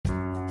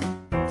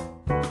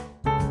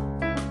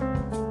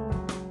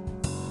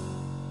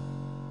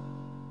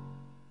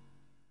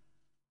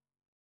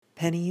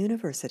Penny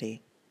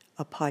University,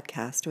 a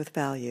podcast with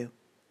value.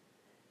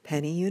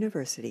 Penny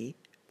University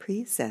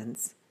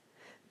presents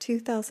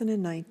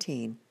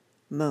 2019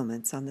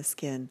 Moments on the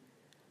Skin.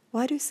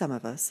 Why do some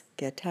of us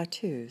get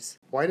tattoos?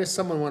 Why does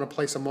someone want to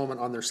place a moment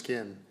on their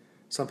skin?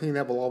 Something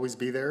that will always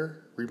be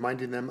there,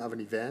 reminding them of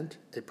an event,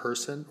 a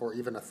person, or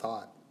even a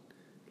thought.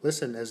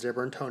 Listen as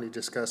Deborah and Tony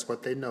discuss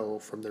what they know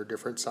from their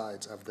different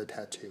sides of the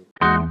tattoo.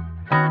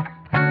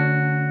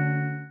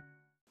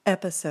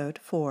 Episode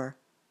 4,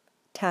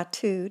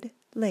 Tattooed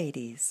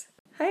Ladies.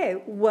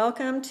 Hey,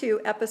 welcome to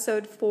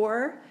episode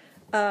 4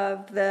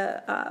 of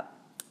the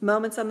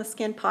Moments on the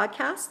Skin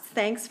podcast.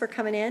 Thanks for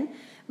coming in.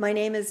 My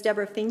name is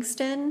Deborah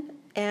Fingston,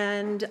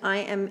 and I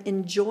am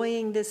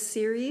enjoying this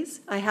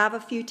series. I have a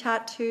few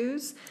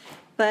tattoos,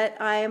 but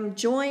I am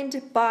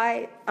joined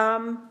by,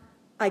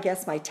 I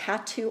guess, my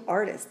tattoo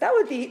artist.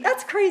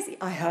 That's crazy.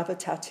 I have a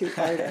tattoo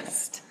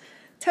artist.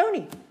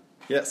 Tony.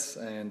 Yes,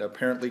 and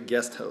apparently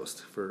guest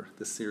host for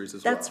this series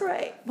as well. That's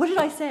right. What did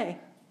I say?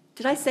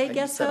 Did I say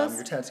guest said host? I'm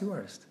your tattoo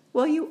artist.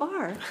 Well, you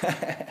are.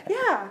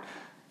 Yeah.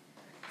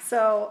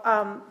 So,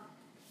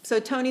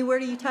 Tony, where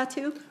do you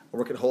tattoo? I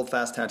work at Hold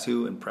Fast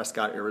Tattoo in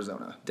Prescott,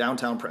 Arizona,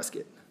 downtown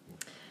Prescott.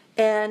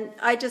 And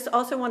I just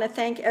also want to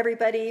thank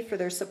everybody for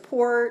their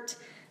support.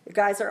 You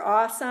guys are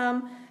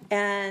awesome.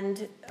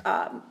 And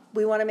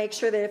we want to make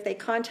sure that if they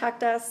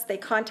contact us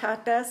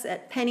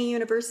at Penny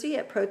University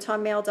at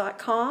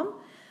protonmail.com.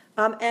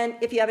 And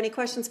if you have any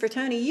questions for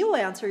Tony, you'll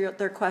answer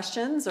their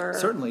questions or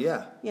Certainly,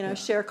 yeah.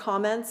 Share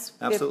comments.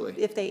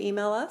 Absolutely. If they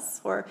email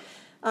us, or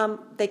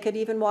they could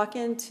even walk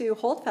into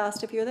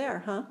Holdfast if you're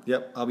there, huh?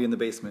 Yep, I'll be in the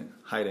basement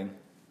hiding.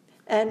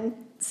 And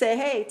say,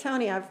 hey,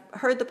 Tony, I've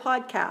heard the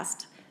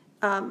podcast,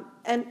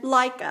 and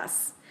like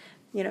us,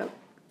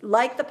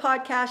 like the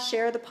podcast,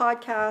 share the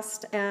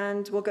podcast,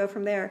 and we'll go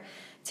from there.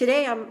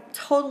 Today, I'm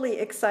totally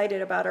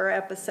excited about our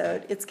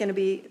episode. It's going to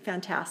be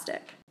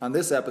fantastic. On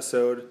this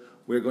episode,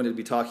 we're going to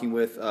be talking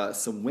with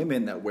some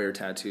women that wear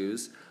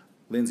tattoos,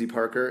 Lindsay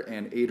Parker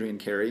and Adrienne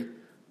Carey,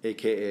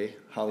 a.k.a.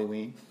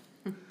 Halloween,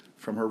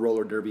 from her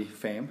roller derby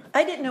fame.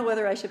 I didn't know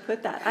whether I should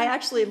put that. I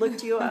actually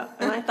looked you up,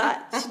 and I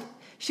thought,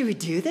 should we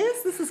do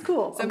this? This is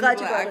cool. Some I'm glad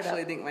you people brought it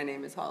actually up. think my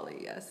name is Holly.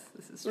 Yes,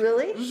 this is true.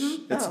 Really?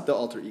 Mm-hmm. It's the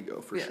alter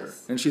ego, for Yes. sure.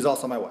 And she's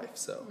also my wife,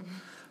 so...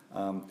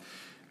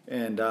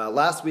 And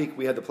last week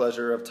we had the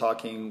pleasure of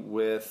talking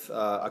with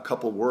a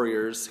couple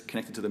warriors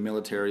connected to the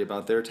military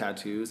about their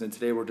tattoos, and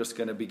today we're just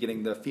going to be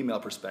getting the female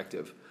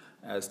perspective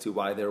as to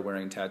why they're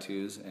wearing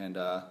tattoos and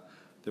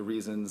the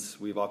reasons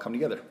we've all come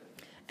together.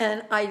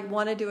 And I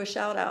want to do a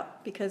shout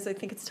out because I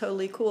think it's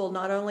totally cool.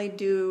 Not only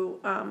do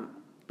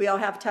we all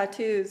have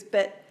tattoos,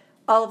 but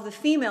all of the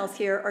females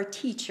here are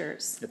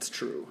teachers. It's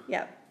true.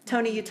 Yeah.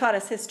 Tony, you taught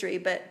us history,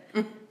 but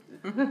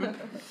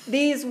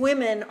these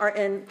women are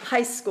in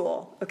high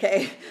school,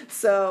 okay?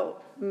 So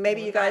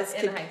maybe you guys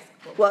could... in high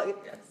school. Well,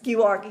 yes. you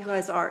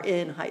guys are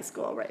in high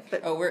school, right?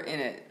 But Oh, we're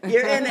in it.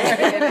 you're in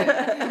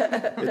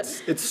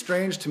it. It's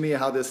strange to me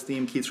how this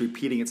theme keeps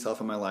repeating itself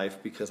in my life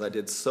because I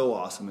did so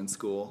awesome in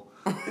school.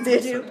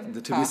 Did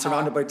you? To be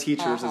surrounded by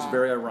teachers is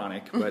very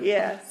ironic, but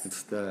Yes.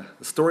 it's the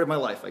story of my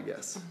life, I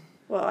guess.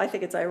 Well, I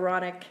think it's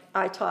ironic.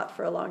 I taught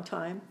for a long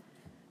time.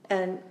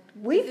 And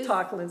we've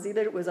talked, Lindsay,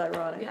 that it was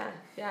ironic.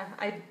 Yeah.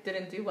 I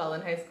didn't do well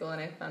in high school, and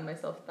I found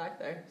myself back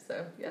there.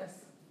 So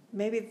yes,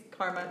 Maybe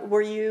karma.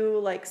 Were you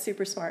like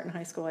super smart in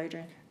high school,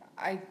 Adrienne?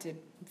 I did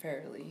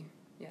fairly.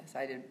 Yes,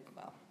 I did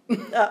well.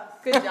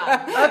 Good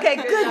job. Okay,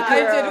 good girl. I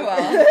did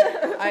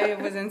well. I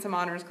was in some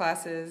honors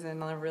classes,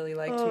 and I really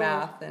liked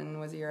math, and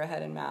was a year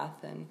ahead in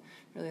math, and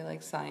really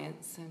liked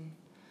science, and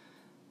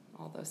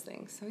all those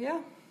things. So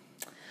yeah.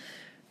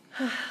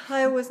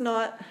 I was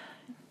not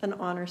an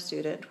honor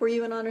student. Were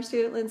you an honor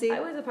student, Lindsay? I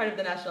was a part of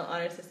the National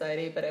Honor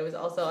Society, but I was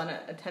also on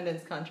an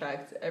attendance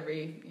contract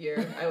every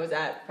year. I was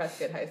at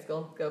Prescott High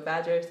School. Go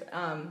Badgers.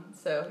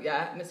 So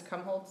yeah, Miss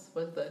Krumholtz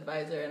was the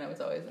advisor, and I was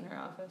always in her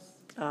office.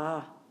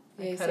 Ah.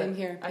 Yeah, same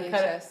here. I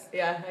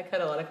PHS.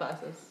 cut a lot of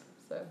classes.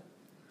 So.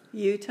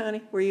 You,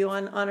 Tony? Were you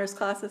on honors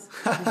classes?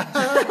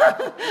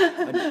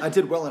 I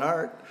did well in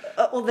art.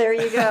 Well, there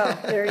you go.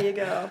 There you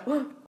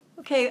go.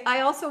 Okay,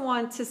 I also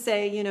want to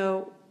say,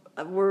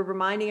 we're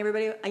reminding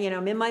everybody,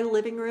 I'm in my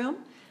living room.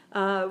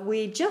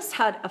 We just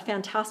had a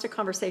fantastic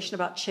conversation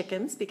about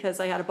chickens because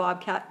I had a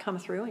bobcat come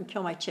through and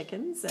kill my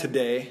chickens.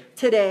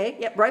 Today,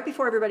 yep, right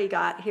before everybody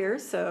got here.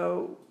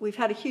 So we've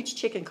had a huge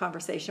chicken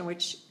conversation,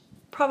 which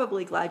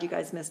probably glad you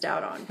guys missed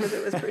out on because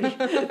it was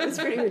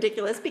pretty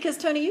ridiculous. Because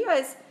Tony, you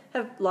guys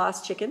have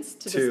lost chickens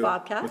to this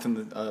bobcat.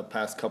 Within the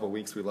past couple of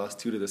weeks, we lost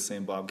 2 to the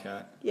same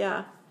bobcat.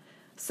 Yeah.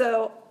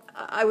 So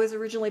I was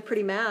originally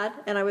pretty mad,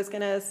 and I was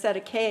going to set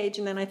a cage,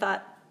 and then I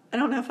thought, I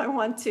don't know if I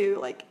want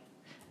to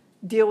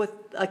deal with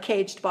a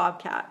caged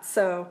bobcat.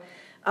 So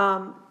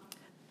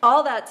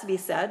all that to be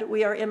said,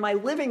 we are in my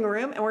living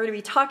room, and we're going to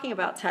be talking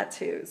about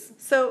tattoos.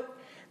 So,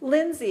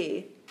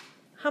 Lindsay,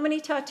 how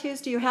many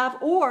tattoos do you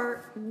have,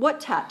 or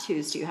what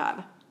tattoos do you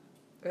have?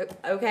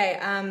 Okay.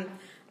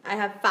 I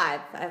have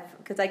 5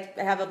 because I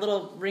have a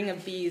little ring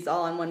of bees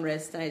all on one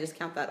wrist, and I just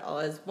count that all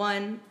as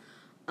one.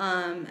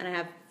 And I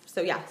have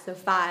So yeah, so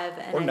 5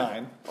 and Or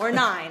 9. or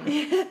 9,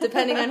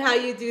 depending on how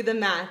you do the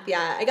math.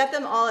 Yeah, I got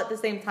them all at the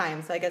same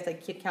time, so I guess I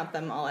could count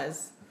them all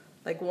as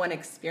like one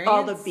experience.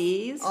 All the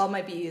B's? All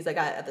my B's I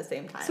got at the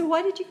same time. So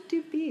why did you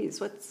do B's?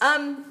 What's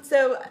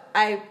So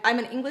I'm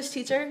an English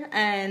teacher,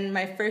 and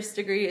my first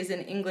degree is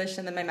in English,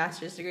 and then my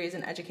master's degree is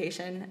in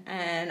education.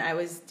 And I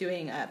was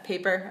doing a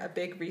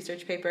big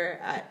research paper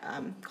at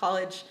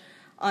college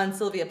on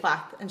Sylvia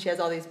Plath, and she has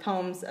all these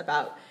poems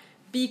about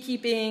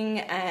beekeeping,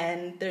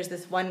 and there's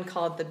this one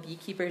called The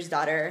Beekeeper's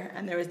Daughter,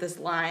 and there was this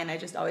line I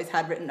just always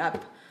had written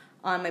up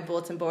on my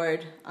bulletin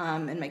board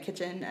in my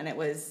kitchen, and it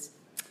was,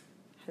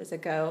 how does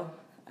it go?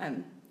 Are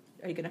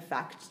you going to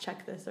fact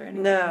check this or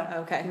anything? No.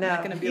 Okay. No. I'm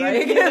not going to be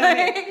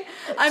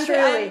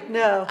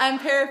No. I'm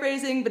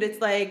paraphrasing, but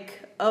it's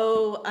like,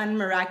 oh,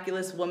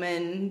 unmiraculous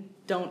woman,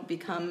 don't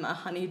become a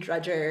honey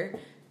drudger,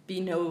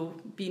 be no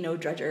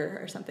drudger,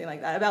 or something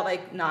like that, about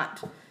like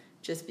not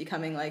just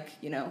becoming like,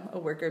 a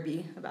worker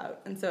bee about.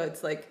 And so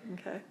it's like,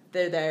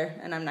 they're there,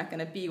 and I'm not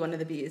going to be one of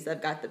the bees.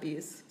 I've got the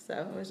bees.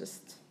 So it was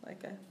just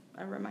like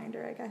a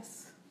reminder, I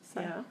guess.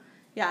 So,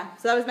 yeah.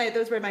 So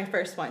those were my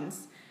first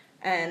ones.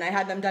 And I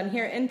had them done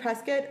here in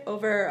Prescott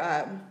over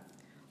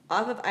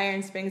off of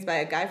Iron Springs by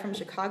a guy from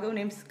Chicago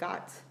named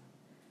Scott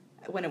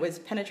when it was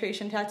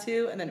Penetration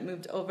Tattoo, and then it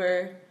moved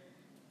over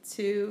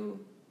to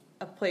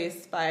a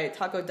place by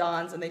Taco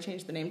Don's, and they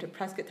changed the name to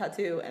Prescott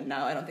Tattoo, and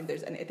now I don't think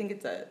there's any. I think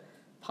it's a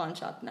pawn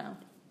shop now.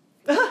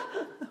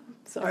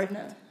 Sorry.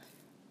 No.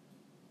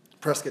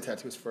 Prescott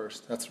Tattoos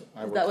first. That's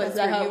I worked Was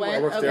there. that how it went?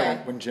 I worked Okay.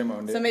 there when Jim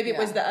owned it. So maybe it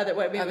was the other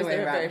way. Maybe it Other was the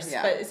way around, reverse.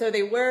 yeah. But so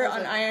they were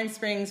on Iron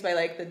Springs by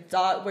like the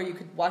dog where you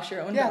could wash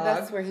your own dog.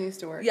 that's where he used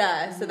to work.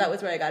 Yeah, so that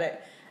was where I got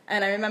it.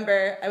 And I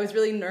remember I was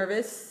really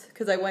nervous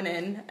because I went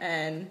in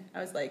and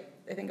I was like,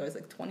 I think I was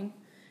like 20.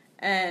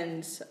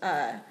 And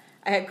I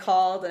had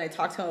called and I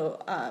talked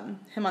to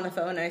him on the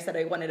phone, and I said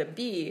I wanted a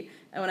bee.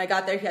 And when I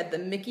got there, he had the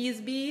Mickey's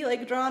bee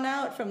like drawn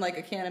out from like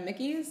a can of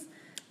Mickey's.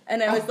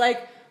 And I was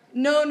like,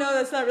 no,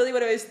 that's not really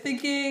what I was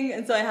thinking.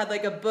 And so I had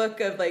like a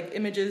book of like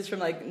images from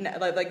like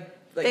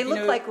They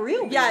look like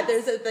real bees.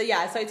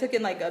 Yeah, so I took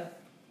in like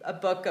a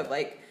book of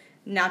like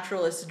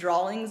naturalist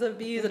drawings of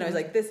bees, and I was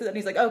like, this is, and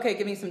he's like, okay,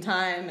 give me some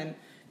time. And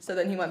so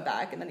then he went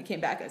back, and then he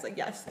came back, and I was like,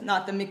 yes,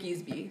 not the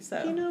Mickey's bee.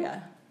 So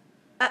yeah.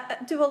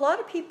 Do a lot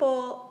of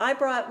people, I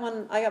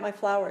got my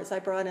flowers, I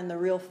brought in the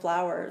real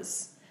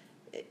flowers.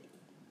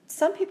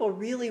 Some people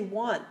really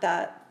want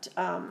that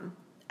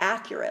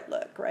accurate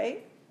look,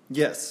 right?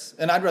 Yes,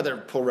 and I'd rather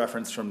pull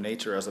reference from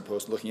nature as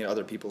opposed to looking at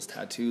other people's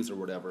tattoos or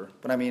whatever.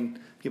 But I mean,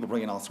 people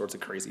bring in all sorts of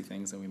crazy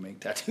things, and we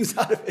make tattoos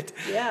out of it.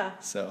 Yeah.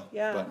 So,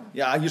 Yeah. But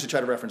yeah, I usually try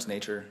to reference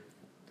nature.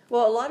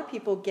 Well, a lot of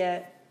people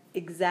get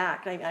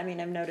exact. I mean,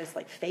 I've noticed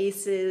like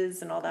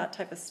faces and all that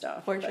type of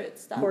stuff. Portrait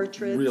stuff.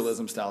 Portraits.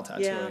 Realism style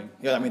tattooing.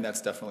 Yeah, I mean,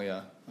 that's definitely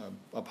a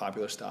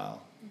popular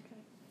style. Okay.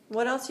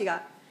 What else you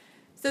got?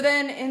 So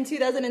then in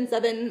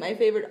 2007, my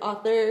favorite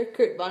author,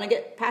 Kurt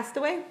Vonnegut, passed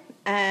away.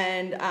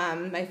 And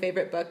my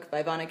favorite book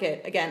by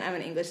Vonnegut, again, I'm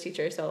an English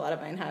teacher, so a lot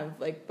of mine have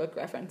like book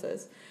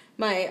references.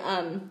 My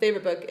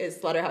favorite book is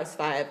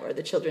Slaughterhouse-Five, or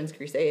The Children's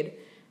Crusade.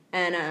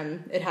 And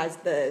it has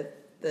the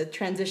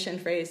transition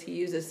phrase he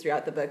uses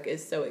throughout the book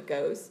is "so it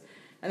goes."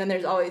 And then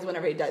there's always,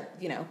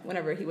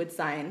 whenever he would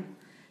sign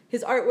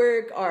his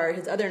artwork or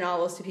his other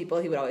novels to people,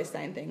 he would always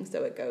sign things,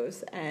 "so it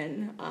goes."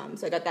 And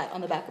so I got that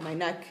on the back of my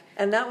neck.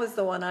 And that was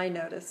the one I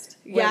noticed.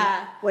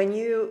 When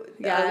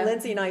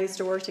Lindsay and I used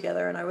to work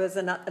together, and I was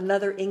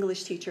another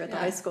English teacher at the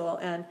high school,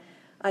 and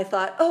I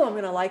thought, oh, I'm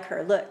going to like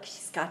her. Look,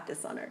 she's got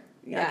this on her.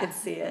 I could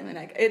see it. I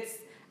mean,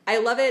 I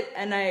love it,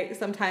 and I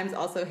sometimes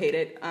also hate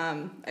it.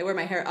 I wear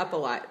my hair up a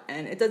lot,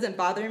 and it doesn't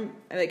bother me.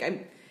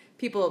 Like,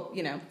 people,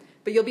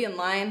 but you'll be in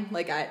line,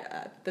 like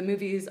at the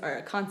movies or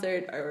a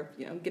concert or,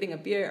 getting a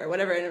beer or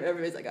whatever, and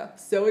everybody's like, oh,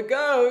 so it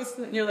goes.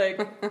 And you're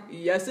like,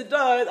 yes, it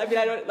does. I mean,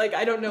 I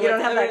don't know. You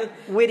don't have that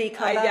witty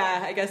comeback?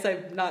 Yeah, I guess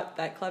I'm not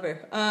that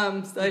clever.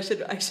 So I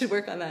should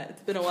work on that.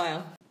 It's been a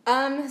while.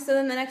 So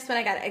then the next one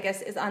I got, I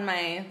guess, is on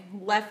my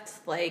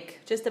left,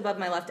 like just above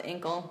my left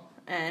ankle.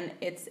 And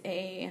it's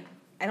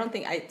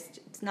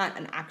it's not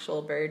an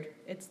actual bird.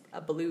 It's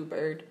a blue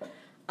bird.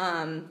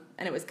 And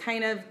it was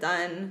kind of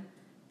done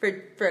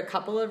for a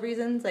couple of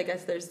reasons. I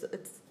guess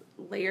it's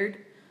layered.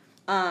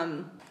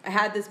 I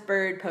had this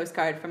bird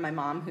postcard from my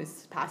mom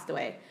who's passed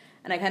away,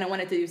 and I kind of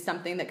wanted to do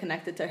something that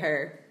connected to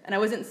her. And I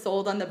wasn't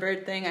sold on the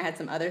bird thing. I had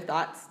some other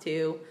thoughts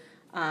too.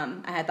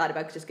 I had thought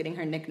about just getting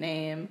her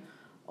nickname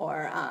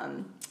or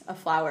a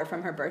flower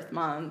from her birth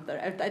month.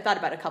 I thought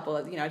about a couple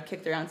of, I'd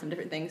kicked around some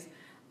different things.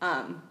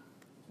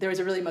 There was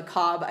a really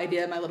macabre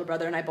idea my little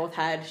brother and I both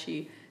had.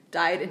 She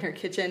died in her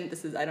kitchen.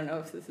 I don't know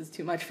if this is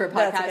too much for a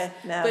podcast, okay.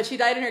 No. But she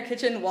died in her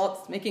kitchen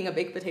whilst making a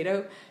baked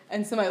potato.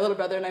 And so my little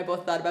brother and I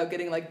both thought about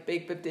getting like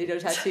baked potato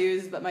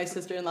tattoos, but my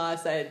sister-in-law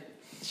said,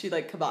 she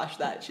like kiboshed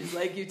that. She's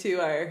like, you two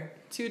are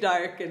too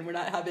dark and we're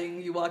not having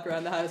you walk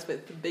around the house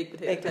with baked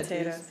potato tattoos.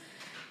 Potatoes.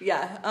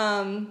 Yeah.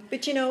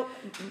 But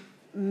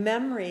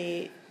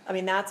memory, I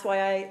mean, that's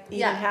why I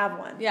even have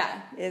one.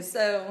 Yeah. Is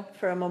so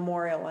for a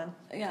memorial one.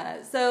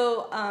 Yeah.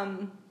 So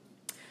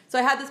So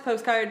I had this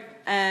postcard,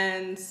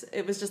 and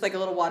it was just like a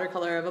little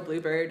watercolor of a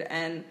bluebird,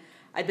 and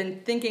I'd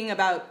been thinking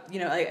about,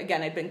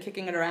 again, I'd been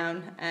kicking it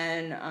around,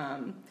 and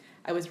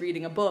I was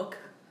reading a book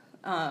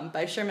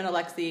by Sherman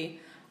Alexie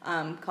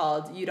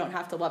called You Don't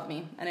Have to Love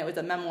Me, and it was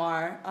a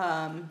memoir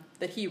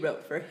that he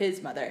wrote for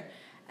his mother,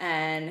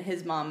 and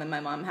his mom and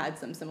my mom had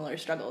some similar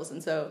struggles,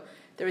 and so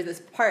there was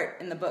this part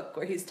in the book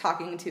where he's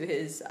talking to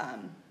his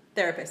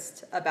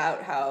therapist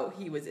about how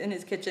he was in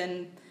his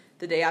kitchen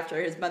the day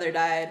after his mother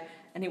died,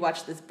 and he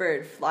watched this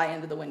bird fly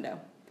into the window.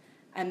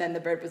 And then the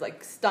bird was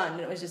like stunned,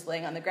 and it was just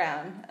laying on the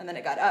ground. And then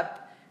it got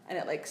up, and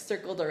it like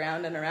circled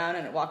around and around,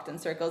 and it walked in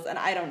circles. And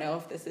I don't know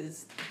if this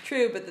is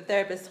true, but the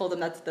therapist told him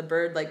that's the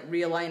bird like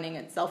realigning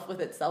itself with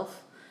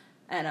itself.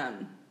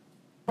 And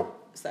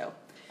so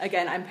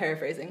again, I'm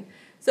paraphrasing.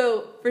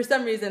 So for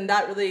some reason,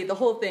 that really, the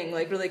whole thing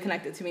like really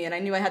connected to me. And I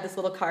knew I had this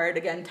little card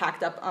again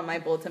tacked up on my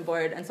bulletin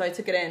board, and so I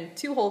took it in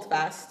to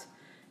Holdfast.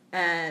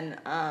 And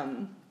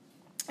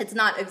it's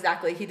not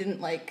exactly, he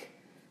didn't like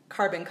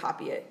carbon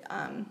copy it.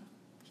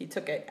 He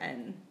took it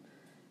and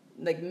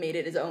like made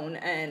it his own,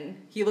 and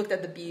he looked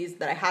at the bees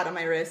that I had on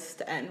my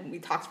wrist, and we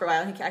talked for a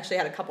while. He actually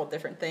had a couple of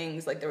different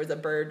things, like there was a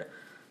bird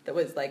that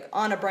was like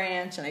on a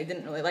branch, and I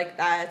didn't really like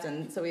that,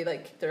 and so we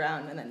like kicked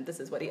around, and then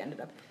this is what he ended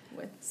up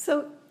with.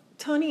 So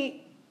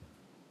Tony,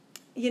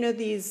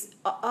 these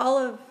all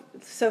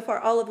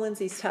of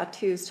Lindsay's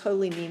tattoos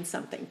totally mean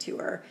something to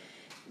her.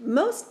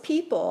 Most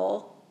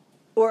people,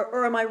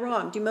 or am I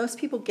wrong? Do most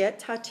people get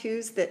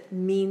tattoos that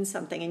mean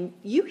something? And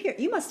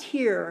you must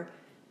hear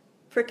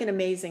freaking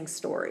amazing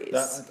stories.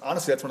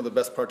 Honestly, that's one of the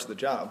best parts of the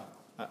job.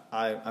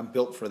 I'm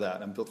built for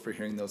that. I'm built for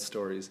hearing those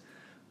stories,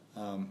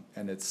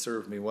 and it's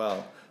served me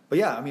well. But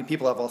yeah, I mean,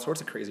 people have all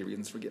sorts of crazy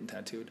reasons for getting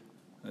tattooed.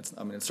 It's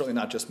certainly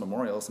not just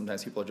memorials.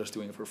 Sometimes people are just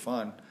doing it for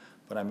fun.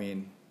 But I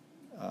mean,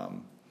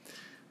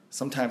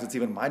 sometimes it's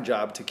even my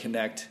job to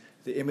connect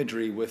the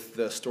imagery with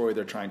the story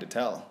they're trying to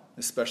tell,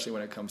 especially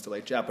when it comes to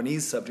like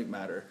Japanese subject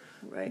matter,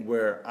 right,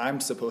 where I'm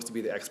supposed to be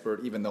the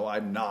expert, even though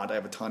I'm not. I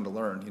have a ton to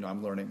learn.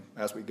 I'm learning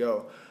as we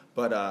go.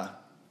 But a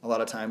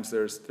lot of times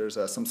there's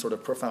some sort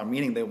of profound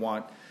meaning they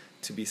want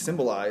to be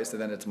symbolized,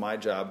 and then it's my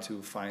job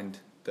to find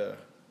the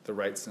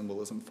right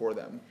symbolism for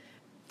them.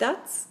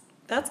 That's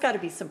got to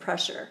be some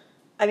pressure.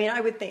 I mean, I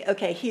would think,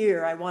 okay,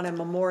 here I want to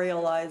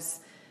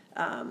memorialize,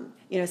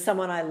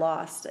 someone I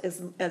lost,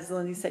 as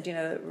Lindsay said,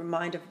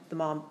 remind of the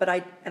mom.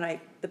 But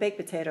the baked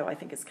potato I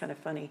think is kind of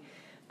funny.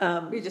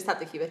 We just have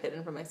to keep it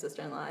hidden from my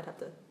sister-in-law. I'd have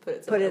to put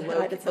it somewhere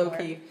low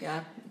key.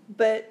 Yeah.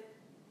 But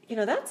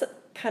that's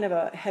kind of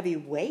a heavy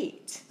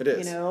weight. It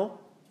is.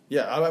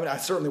 Yeah, I mean, I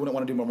certainly wouldn't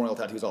want to do memorial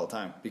tattoos all the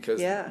time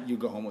because you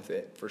go home with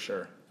it for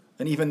sure.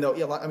 And even though,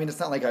 it's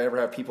not like I ever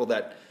have people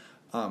that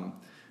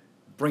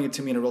bring it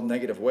to me in a real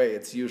negative way.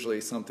 It's usually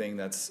something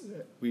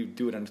we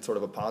do it in sort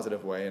of a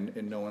positive way,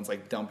 and no one's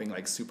like dumping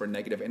like super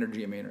negative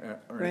energy in me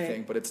or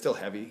anything, but it's still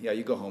heavy. Yeah,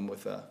 you go home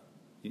with,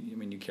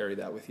 you carry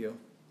that with you.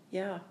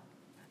 Yeah.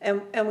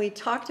 And we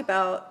talked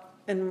about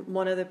in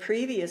one of the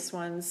previous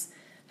ones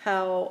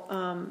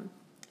how,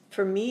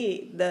 for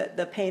me,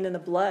 the pain in the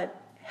blood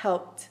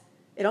helped.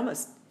 It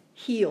almost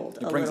healed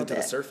a little bit. It brings it to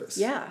the surface.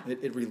 Yeah.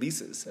 It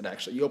releases it,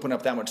 actually. You open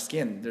up that much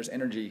skin, there's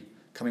energy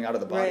coming out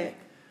of the body.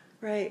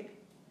 Right.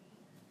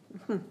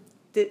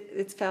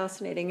 It's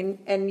fascinating.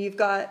 And you've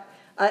got,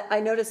 I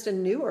noticed a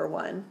newer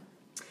one.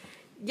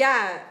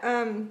 Yeah.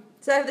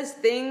 So I have this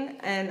thing,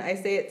 and I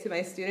say it to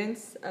my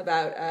students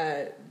about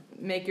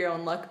make your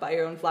own luck, buy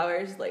your own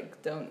flowers. Like,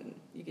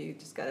 you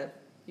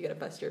gotta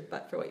bust your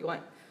butt for what you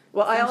want.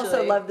 Well, I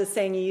also love the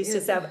saying you used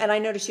to say, and I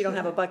noticed you don't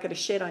have a bucket of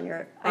shit on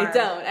your arm.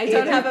 I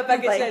don't have a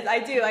bucket of shit.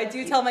 I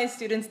do tell my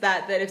students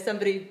that if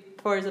somebody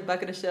pours a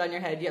bucket of shit on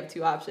your head, you have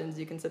two options.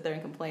 You can sit there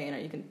and complain, or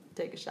you can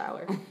take a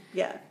shower.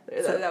 Yeah.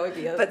 So that would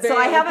be so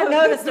I haven't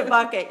noticed a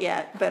bucket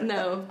yet. But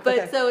no. But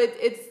okay. So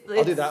it's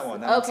I'll do that one.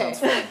 That one sounds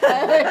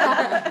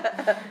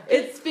fun.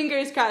 It's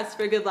fingers crossed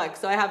for good luck.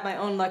 So I have my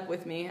own luck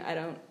with me. I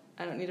don't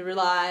need to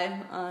rely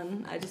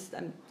on,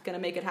 I'm going to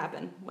make it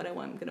happen. What I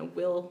want. I'm going to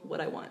will what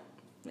I want.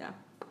 Yeah.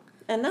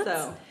 And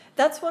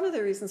that's one of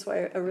the reasons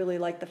why I really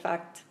like the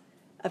fact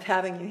of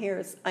having you here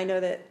is I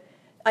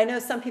know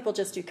some people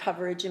just do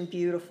coverage and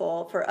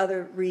beautiful for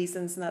other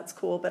reasons, and that's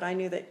cool, but I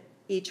knew that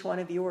each one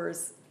of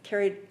yours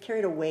carried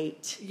a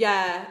weight.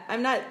 Yeah,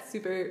 I'm not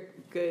super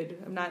good.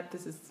 I'm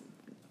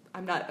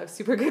not a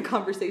super good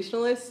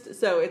conversationalist,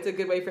 so it's a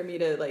good way for me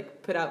to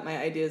like put out my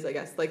ideas, I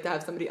guess, like to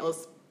have somebody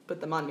else put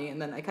them on me, and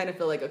then I kind of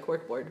feel like a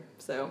corkboard.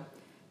 So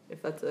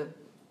if that's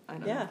I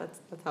don't know,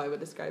 that's how I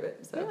would describe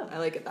it. So yeah. I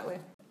like it that way.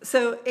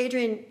 So,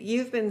 Adrienne,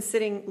 you've been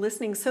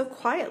listening so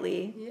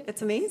quietly. Yes.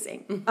 It's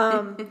amazing.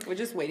 We're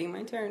just waiting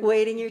my turn.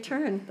 Waiting your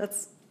turn.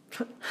 That's.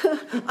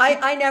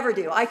 I never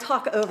do. I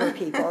talk over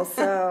people.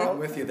 So I'm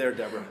with you there,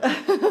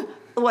 Deborah.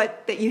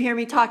 What? That you hear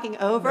me talking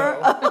over?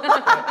 No.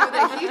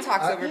 That he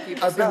talks over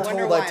people. I've been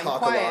told I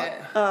talk a lot.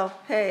 Oh,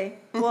 hey.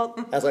 Well,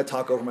 as I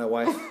talk over my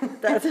wife.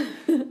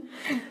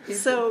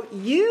 So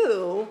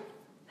you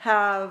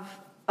have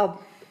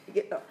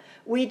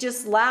we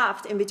just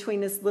laughed in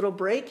between this little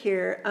break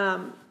here.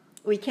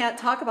 We can't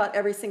talk about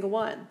every single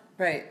one.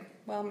 Right.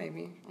 Well,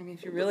 maybe. I mean,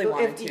 if you really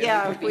wanted to,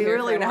 Yeah, you if could be we here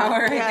really for an want.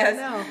 hour, I Yeah,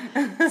 guess.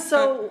 I know.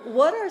 So,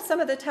 what are some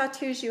of the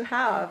tattoos you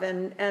have,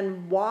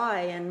 and why,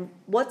 and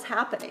what's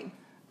happening?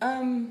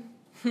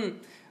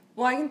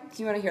 Well, do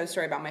you want to hear the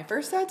story about my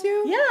first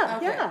tattoo? Yeah,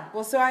 Okay. yeah.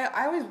 Well, so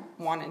I always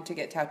wanted to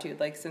get tattooed,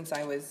 like, since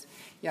I was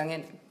young.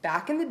 And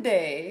back in the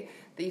day,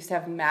 they used to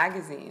have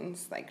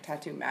magazines, like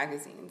tattoo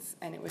magazines.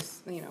 And it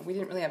was, we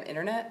didn't really have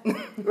internet.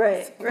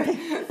 Right.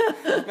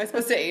 Am I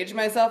supposed to age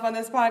myself on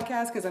this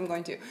podcast? Because I'm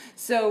going to.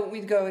 So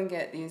we'd go and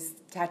get these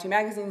tattoo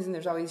magazines, and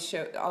there's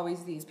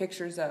always these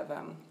pictures of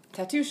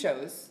tattoo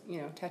shows,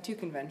 tattoo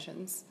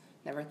conventions.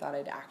 Never thought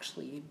I'd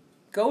actually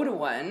go to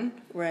one,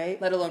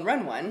 Right. let alone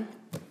run one.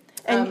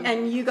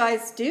 And you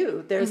guys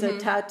do. There's a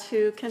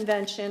tattoo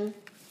convention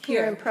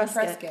here in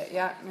Prescott.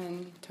 Yeah,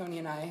 and Tony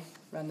and I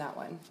run that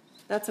one.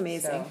 That's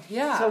amazing. So,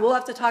 yeah. So we'll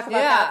have to talk about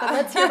that. But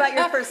let's hear about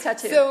your first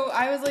tattoo. So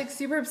I was like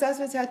super obsessed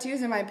with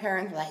tattoos, and my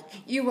parents were like,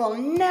 "You will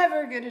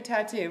never get a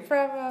tattoo,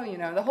 bravo!"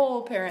 The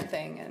whole parent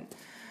thing, and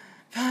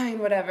fine,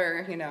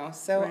 whatever,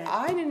 So Right.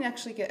 I didn't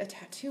actually get a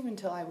tattoo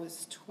until I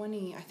was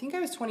 20. I think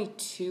I was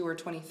 22 or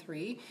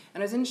 23,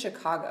 and I was in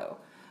Chicago.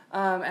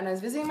 And I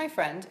was visiting my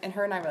friend, and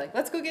her and I were like,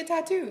 let's go get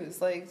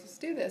tattoos. Like, let's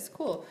do this.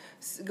 Cool.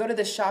 Go to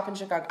this shop in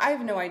Chicago. I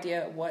have no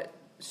idea what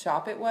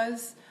shop it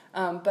was,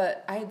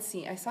 but I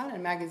saw it in a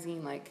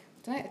magazine, like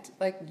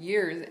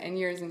years and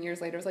years and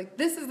years later. I was like,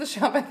 this is the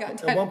shop I got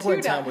tattooed At one point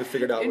in time, we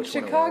figured out in which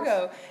one it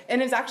Chicago. was.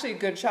 And it's actually a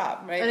good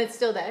shop, right? And it's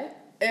still there?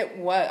 It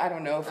was. I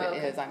don't know if it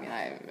Okay. is. I mean,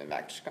 I haven't been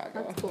back to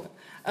Chicago. That's cool.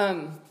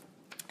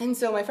 And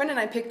so my friend and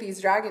I picked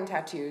these dragon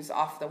tattoos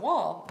off the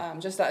wall,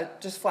 just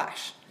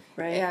flash.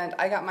 Right. And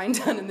I got mine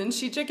done, and then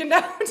she chickened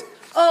out.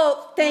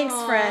 Oh, thanks,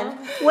 friend.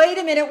 Wait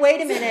a minute.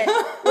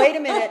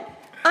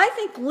 I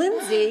think,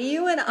 Lindsay,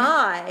 you and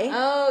I...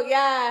 Oh,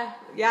 yeah.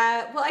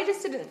 Yeah. Well, I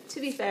just didn't, to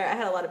be fair, I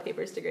had a lot of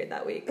papers to grade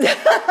that week.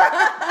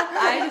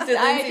 I just Did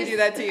Lindsay do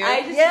that to you?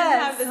 I just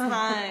Yes. didn't have the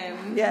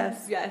time.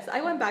 Yes. Yes.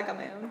 I went back on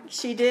my own.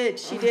 She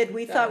did.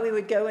 We thought we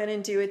would go in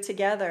and do it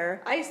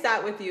together. I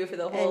sat with you for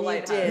the And whole you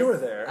lighthouse. did. You were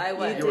there. I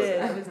was. You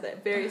did. I was there.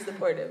 Very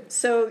supportive.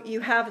 So you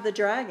have the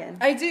dragon.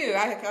 I do.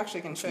 I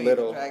actually can show you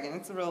Little. the dragon.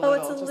 It's a real Oh,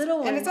 little. it's a little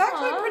one. And it's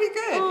actually Aw. pretty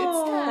good.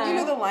 Aw.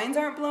 It's, the lines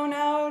aren't blown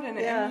out. And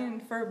Yeah. I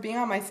mean, for being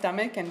on my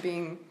stomach and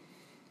being...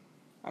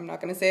 I'm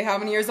not going to say how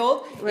many years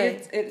old.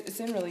 Right. It's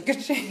in really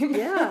good shape.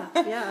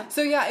 Yeah.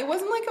 So yeah, it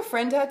wasn't like a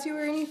friend tattoo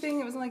or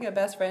anything. It wasn't like a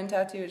best friend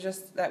tattoo. It was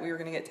just that we were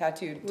going to get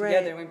tattooed Right.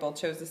 together, and we both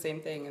chose the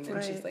same thing. And then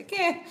Right. she's like,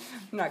 I'm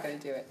not going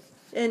to do it.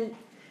 And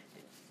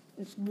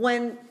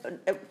when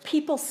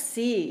people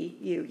see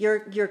you,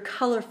 you're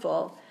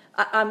colorful.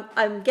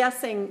 I'm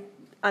guessing.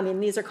 I mean,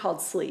 these are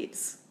called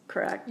sleeves,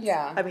 correct?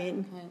 Yeah. I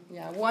mean,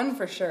 Yeah, one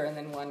for sure, and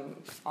then one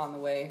on the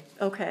way.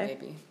 okay.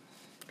 Maybe.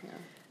 Yeah.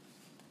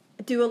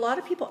 Do a lot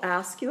of people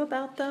ask you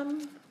about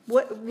them?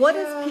 What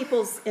is Yeah.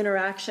 people's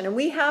interaction? And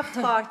we have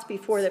talked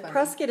before that funny.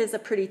 Prescott is a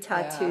pretty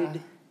tattooed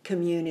Yeah.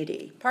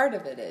 community. Part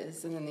of it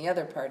is, and then the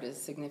other part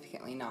is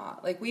significantly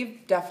not. Like,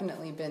 we've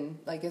definitely been,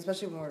 like,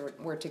 especially when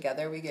we're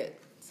together, we get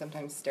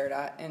sometimes stared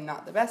at in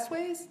not the best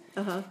ways.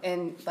 Uh-huh.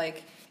 And,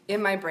 like,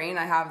 in my brain,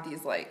 I have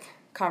these, like,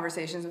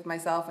 conversations with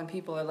myself, and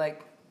people are,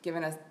 like,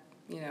 giving us,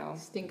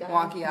 Stink eye,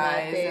 wonky mad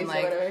eyes, face and, or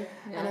like, whatever.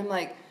 Yeah. and I'm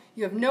like,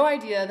 you have no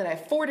idea that I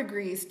have 4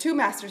 degrees, 2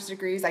 master's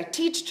degrees, I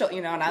teach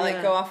children, and I, like,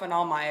 Yeah. go off on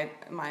all my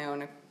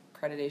own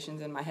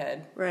accreditations in my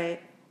head. Right.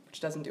 Which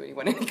doesn't do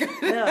anyone any good.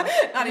 No.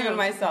 Not even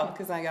myself,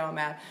 because I got all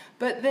mad.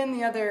 But then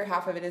the other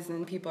half of it is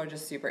then people are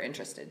just super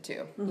interested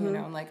too. Mm-hmm.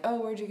 And like, oh,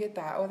 where'd you get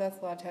that? Oh, that's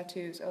a lot of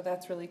tattoos. Oh,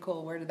 that's really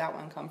cool. Where did that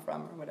one come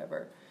from? Or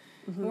whatever.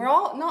 Mm-hmm.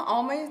 Not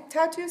all my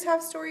tattoos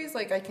have stories.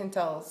 Like, I can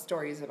tell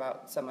stories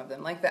about some of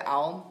them. Like the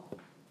owl.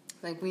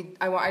 Like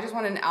I just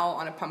want an owl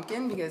on a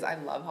pumpkin because I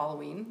love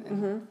Halloween.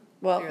 And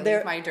Well,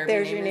 clearly my derby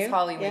there's name your is new-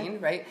 Halloween, yeah.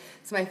 right?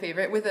 It's my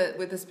favorite with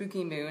a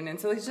spooky moon, and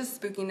so it's just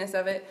spookiness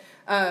of it.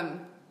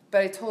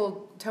 But I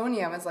told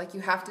Tony, I was like, you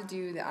have to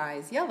do the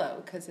eyes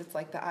yellow because it's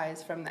like the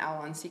eyes from the Owl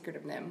on Secret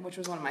of Nim, which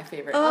was one of my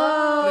favorite movies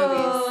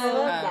I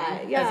love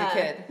that. as Yeah. a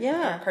kid.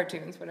 Yeah. Or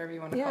cartoons, whatever you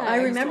want to Yeah. call it. I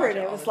used to remember watch it.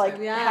 It all was the like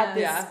time. Yeah. had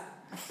this Yeah.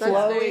 That's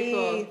very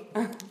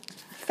flowy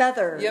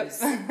feathers. Yep.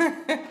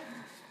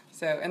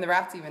 So, and the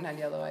rats even had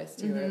yellow eyes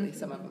too, or at least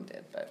some of them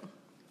did. But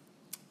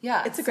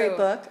yeah, It's a great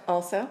book,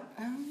 also.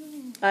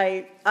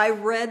 I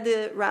read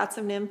the Rats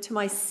of Nim to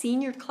my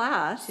senior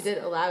class. She did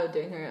it aloud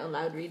during her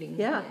aloud reading.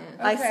 Yeah.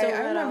 I I still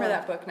read remember all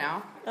that book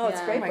now. Oh, it's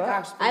a Yeah. great Oh my book.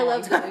 gosh, I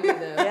loved the movie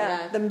though.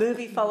 Yeah, the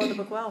movie followed the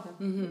book well.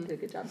 Did a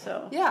good job.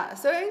 So Yeah,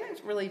 so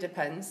it really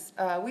depends.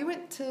 We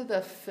went to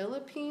the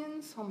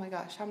Philippines. Oh my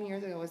gosh, how many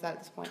years ago was that at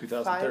this point?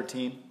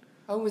 2013, 5?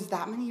 Oh, was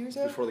that many years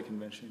ago? before the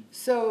convention.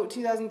 So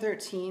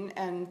 2013,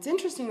 and it's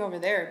interesting over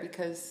there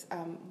because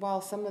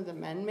while some of the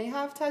men may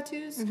have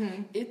tattoos,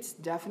 it's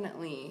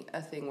definitely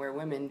a thing where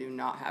women do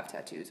not have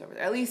tattoos over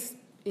there. At least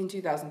in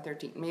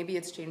 2013. Maybe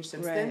it's changed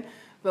since then, Right.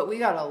 but we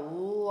got a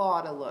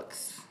lot of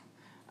looks,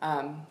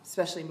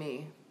 especially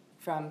me,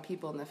 from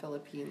people in the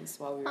Philippines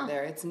while we were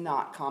there. It's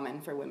not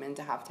common for women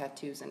to have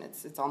tattoos, and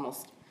it's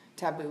almost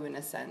taboo in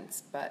a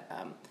sense, but.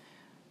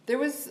 There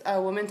was a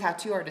woman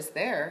tattoo artist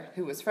there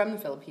who was from the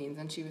Philippines,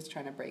 and she was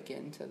trying to break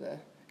into the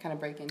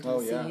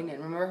scene.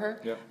 And remember her?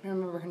 Yep. I don't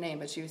remember her name,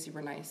 but she was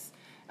super nice.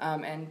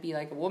 And be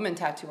like a woman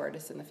tattoo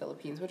artist in the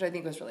Philippines, which I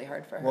think was really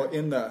hard for her. Well,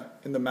 in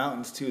the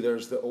mountains too,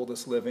 there's the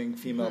oldest living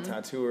female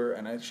tattooer,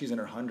 and she's in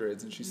her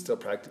hundreds, and she's still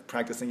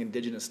practicing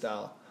indigenous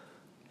style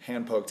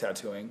hand poke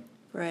tattooing.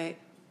 Right.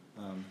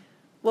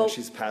 Well, and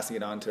she's passing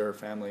it on to her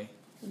family.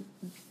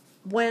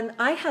 When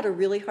I had a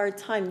really hard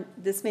time,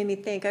 this made me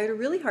think, I had a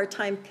really hard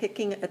time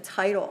picking a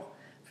title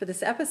for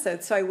this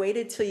episode, so I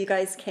waited till you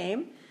guys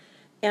came.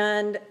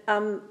 And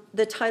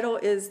the title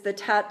is The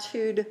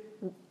Tattooed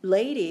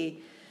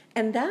Lady.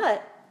 And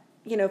that,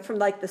 from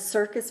like the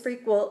circus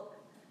freak, well,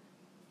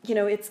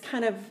 it's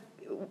kind of,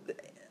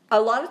 a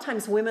lot of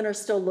times women are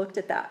still looked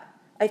at that.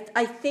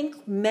 I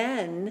think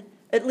men,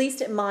 at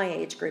least at my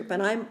age group,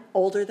 and I'm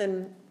older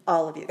than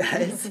all of you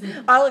guys.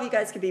 All of you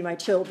guys could be my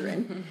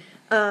children.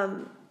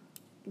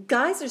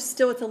 Guys are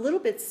still, it's a little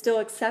bit still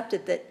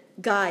accepted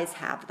that guys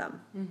have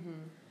them. Mm-hmm.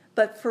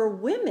 But for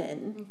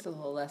women, it's a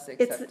little less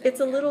accepting. It's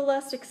a little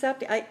less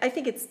accepting. I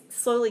think it's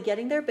slowly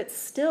getting there, but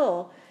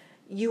still,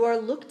 you are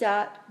looked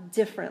at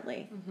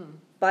differently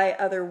by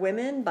other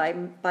women,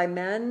 by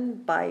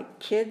men, by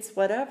kids,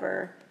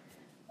 whatever.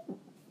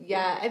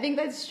 Yeah, I think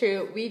that's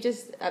true. We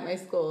just, at my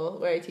school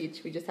where I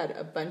teach, we just had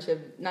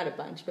not a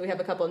bunch, but we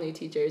have a couple new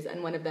teachers,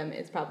 and one of them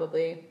is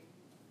probably,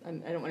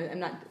 I'm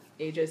not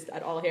ageist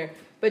at all here,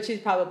 but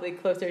she's probably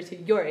closer to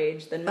your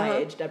age than my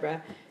age,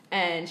 Deborah.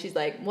 And she's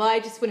like, well,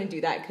 I just wouldn't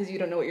do that because you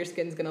don't know what your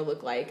skin's going to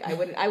look like. I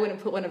wouldn't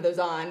put one of those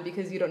on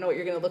because you don't know what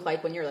you're going to look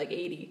like when you're like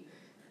 80.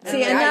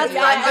 See, and that's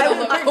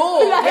I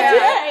cool.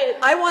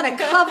 I want to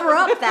cover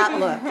up that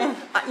look.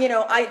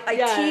 I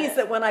tease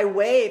that when I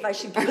wave, I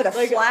should put a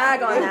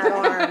flag on that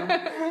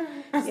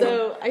arm.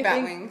 So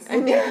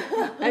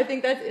I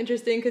think that's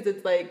interesting because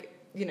it's like,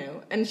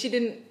 and she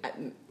didn't.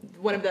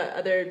 One of the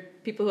other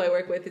people who I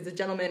work with is a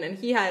gentleman, and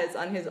he has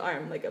on his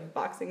arm like a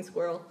boxing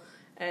squirrel,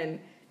 and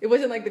it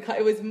wasn't like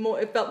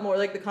it felt more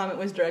like the comment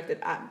was directed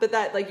at, but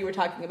that, like you were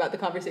talking about the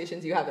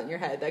conversations you have in your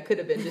head, that could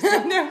have been just,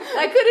 that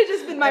could have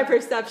just been my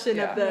perception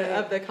of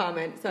the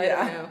comment. So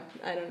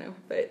I don't know.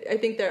 But I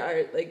think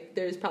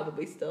there's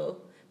probably still,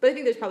 but I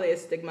think there's probably a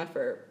stigma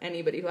for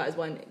anybody who has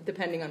one,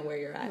 depending on where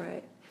you're at.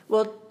 Right.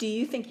 Well, do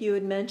you think you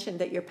had mentioned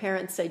that your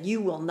parents said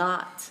you will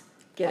not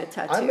get a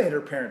tattoo? I made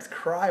her parents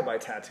cry by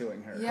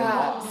tattooing her.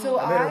 Yeah. So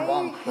I made her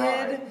mom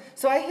cry.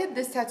 I hid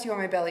this tattoo on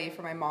my belly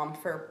for my mom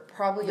for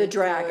probably the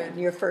dragon,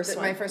 your first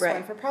one. My first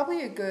one for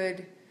probably a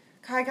good.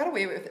 I got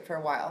away with it for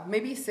a while,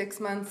 maybe 6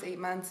 months, 8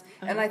 months,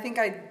 and I think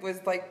I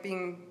was like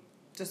being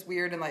just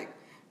weird and like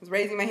was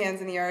raising my hands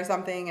in the air or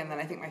something, and then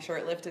I think my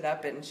shirt lifted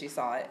up and she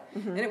saw it,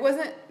 and it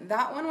wasn't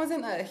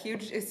a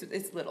huge.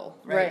 It's little,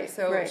 right?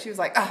 So she was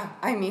like,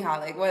 I'm Mija,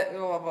 like what,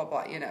 blah blah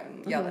blah,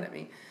 yelling at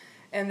me.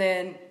 And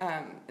then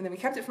we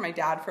kept it for my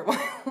dad for a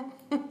while.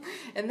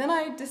 And then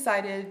I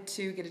decided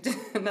to get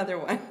another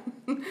one.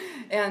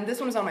 And this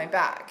one was on my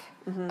back.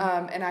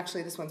 And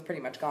actually, this one's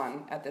pretty much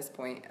gone at this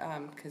point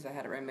because I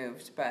had it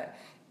removed. But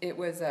it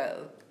was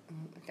I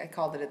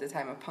called it at the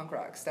time a punk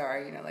rock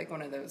star, like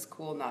one of those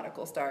cool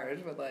nautical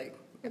stars with like,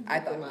 I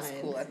thought it was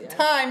cool at the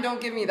time. Don't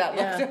give me that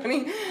look,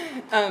 Tony.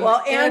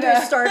 Andrew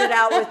started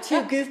out with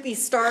 2 goofy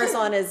stars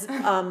on his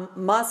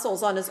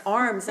muscles, on his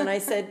arms. And I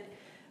said,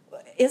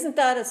 isn't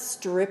that a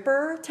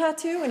stripper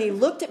tattoo? And he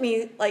looked at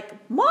me like,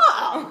 Mom,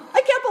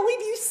 I can't believe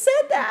you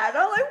said that.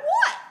 I'm like,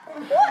 what?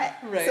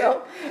 Right.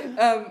 So,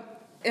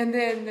 and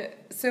then,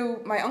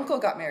 my uncle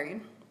got married,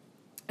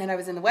 and I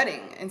was in the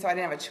wedding, and so I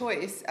didn't have a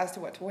choice as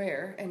to what to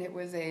wear, and it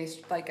was a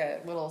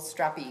little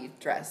strappy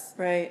dress.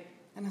 Right.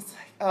 And it's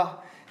like,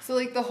 so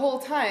like the whole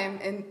time,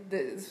 and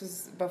this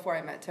was before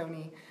I met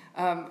Tony,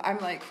 I'm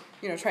like,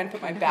 trying to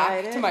put my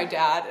back to my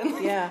dad. And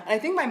and I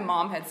think my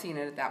mom had seen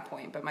it at that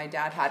point, but my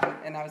dad hadn't.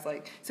 And I was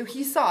like, so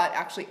he saw it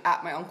actually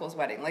at my uncle's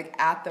wedding, like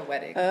at the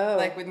wedding,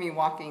 like with me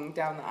walking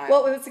down the aisle.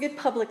 Well, it was a good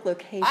public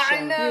location.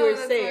 I know. You were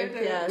safe.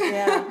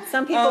 Yeah.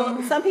 Some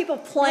people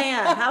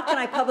plan. How can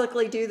I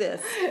publicly do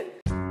this?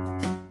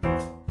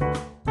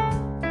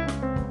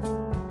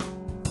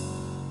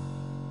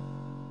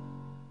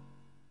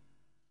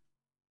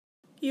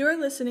 You are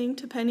listening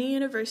to Penny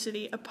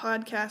University, a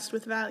podcast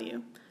with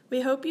value.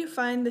 We hope you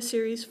find the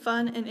series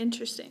fun and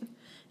interesting.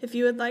 If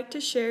you would like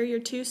to share your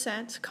 2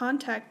 cents,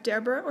 contact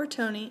Deborah or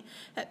Tony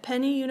at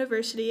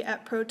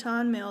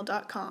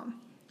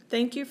pennyuniversity@protonmail.com.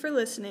 Thank you for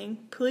listening.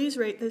 Please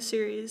rate this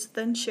series,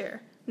 then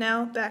share.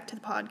 Now, back to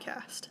the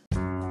podcast.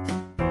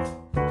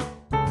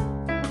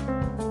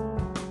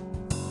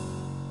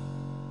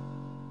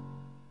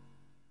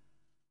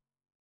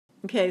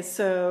 Okay,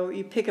 so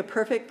you pick a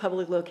perfect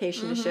public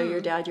location to show your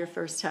dad your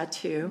first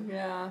tattoo.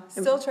 Yeah,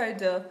 still tried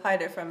to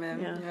hide it from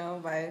him,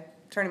 by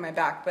turning my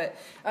back. But,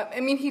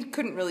 he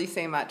couldn't really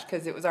say much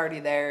because it was already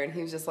there, and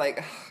he was just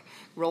like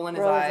rolling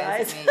his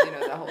eyes at me,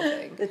 the whole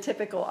thing. The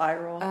typical eye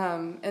roll.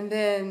 And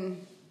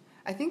then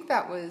I think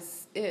that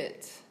was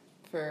it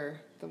for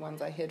the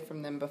ones I hid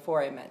from them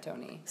before I met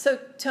Tony. So,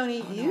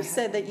 Tony, you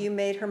said that you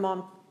made her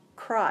mom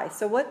cry.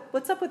 So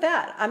what's up with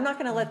that? I'm not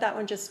going to let that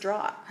one just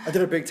drop. I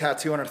did a big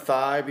tattoo on her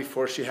thigh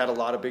before she had a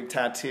lot of big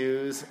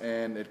tattoos,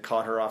 and it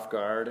caught her off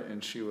guard,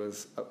 and she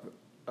was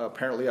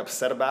apparently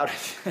upset about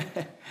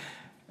it.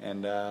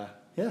 And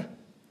it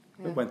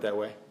went that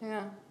way.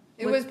 Yeah.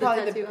 It What's was the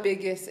probably tattoo the on?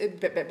 biggest,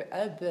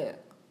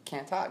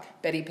 can't talk,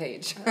 Betty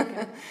Page.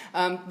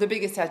 The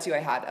biggest tattoo I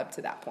had up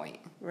to that point.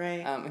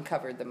 Right. And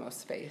covered the most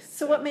space.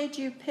 So what made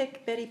you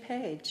pick Betty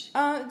Page?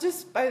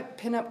 Just by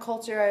pinup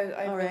culture,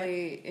 I All right.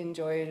 really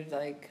enjoyed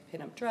like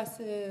pinup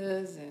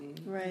dresses and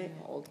Right.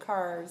 old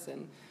cars,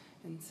 and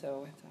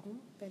so I thought,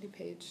 Betty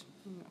Page,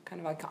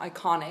 kind of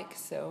iconic,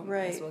 so might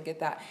as Right. well get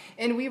that.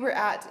 And we were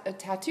at a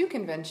tattoo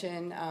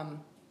convention.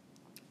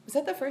 Was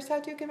that the first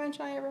tattoo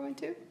convention I ever went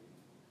to?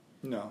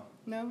 No.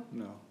 No.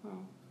 Oh,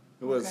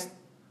 It was okay.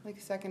 Like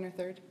second or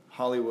third.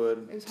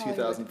 Hollywood, It was Hollywood.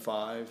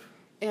 2005.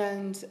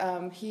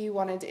 And he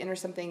wanted to enter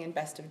something in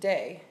Best of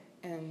Day,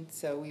 and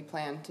so we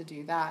planned to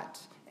do that,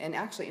 and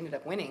actually ended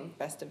up winning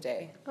Best of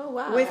Day. Oh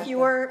wow. With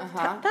your,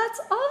 Uh-huh. that's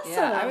awesome.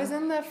 Yeah, I was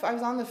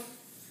on the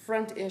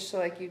front-ish, so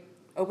like you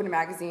open a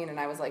magazine, and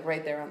I was like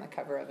right there on the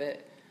cover of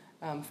it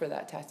for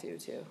that tattoo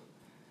too.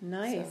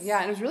 Nice. So, yeah,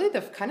 and it was really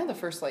the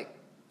first like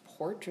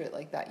portrait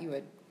like that you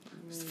had.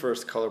 It's the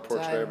first color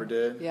portrait I done. ever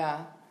did.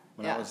 Yeah.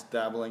 When I was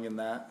dabbling in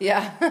that.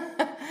 Yeah.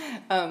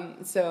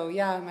 So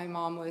yeah, my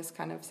mom was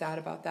kind of sad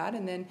about that,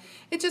 and then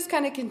it just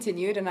kind of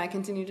continued, and I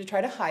continued to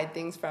try to hide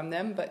things from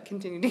them, but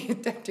continued to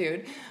get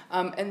tattooed.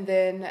 And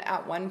then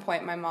at one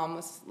point, my mom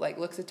was like,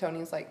 looks at Tony,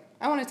 and is like,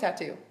 "I want a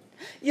tattoo."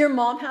 Your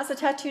mom has a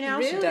tattoo now?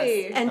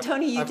 Really? does. And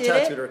Tony, you I've did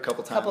tattooed it? her a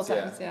couple times. Couple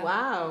times, yeah.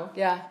 Wow.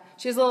 Yeah,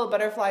 she has a little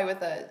butterfly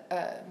with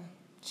a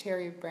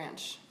cherry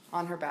branch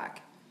on her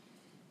back.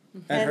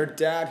 And her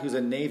dad, who's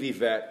a Navy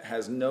vet,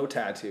 has no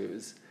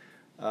tattoos,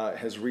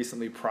 has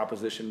recently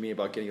propositioned me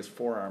about getting his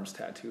forearms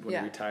tattooed when Yeah.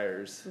 he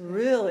retires.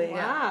 Really?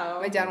 Wow.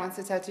 My dad wants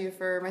a tattoo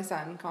for my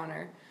son,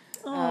 Connor,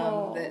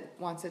 Oh. that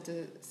wants it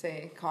to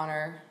say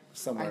Connor.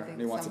 Somewhere, I think,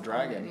 and he wants a somewhere,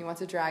 dragon. and he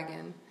wants a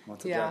dragon.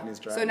 Wants a Japanese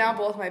So dragon. now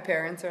both my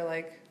parents are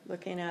like,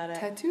 Looking at it.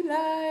 tattoo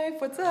life,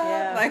 what's up?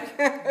 Yeah.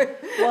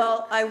 Like,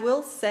 Well, I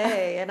will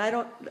say, and I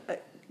don't,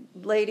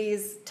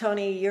 ladies,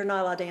 Tony, you're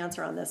not allowed to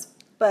answer on this,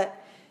 but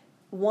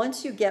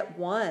once you get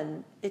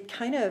one, it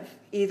kind of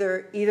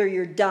either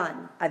you're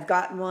done. I've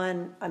gotten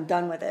one, I'm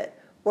done with it,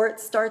 or it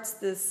starts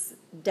this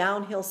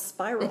downhill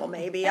spiral.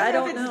 Maybe I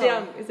don't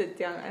know. Is it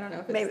down? I don't know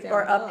if it's Maybe down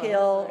or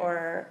uphill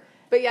or.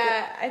 But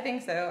yeah, I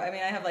think so. I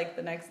mean, I have like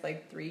the next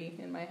like 3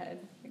 in my head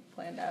like,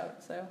 planned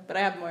out. So, but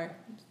I have more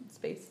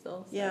space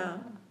still. So. Yeah.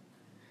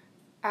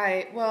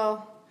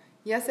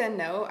 yes and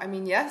no. I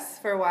mean, yes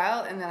for a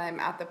while, and then I'm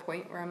at the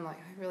point where I'm like,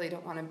 I really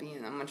don't want to be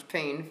in that much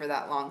pain for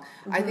that long.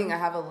 I think I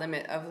have a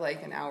limit of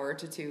like an hour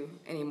to 2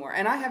 anymore,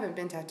 and I haven't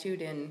been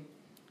tattooed in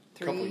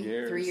Couple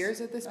years. 3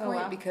 years at this Oh,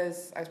 point wow.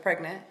 because I was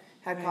pregnant,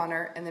 had Right.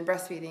 Connor, and then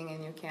breastfeeding,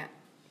 and you can't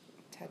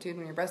tattooed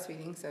when you're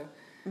breastfeeding, so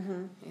you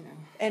know.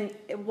 And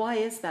why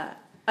is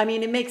that? I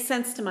mean, it makes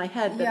sense to my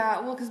head, but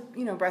Yeah, well, because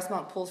breast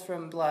milk pulls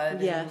from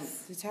blood.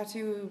 Yes. And the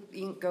tattoo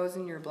ink goes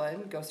in your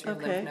blood, goes through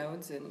your Okay. lymph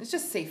nodes, and it's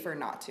just safer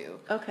not to.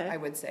 Okay. I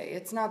would say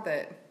it's not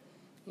that,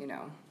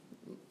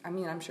 I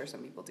mean, I'm sure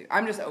some people do.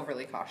 I'm just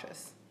overly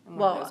cautious. I'm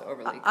one of well, those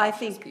overly cautious I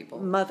think people.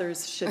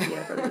 mothers should be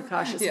overly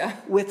cautious Yeah.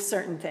 with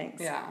certain things.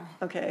 Yeah.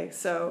 Okay,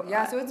 so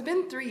Yeah, so it's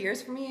been 3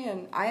 years for me,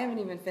 and I haven't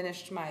even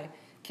finished my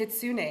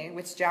kitsune,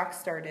 which Jack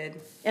started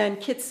and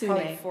probably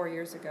kitsune. 4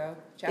 years ago.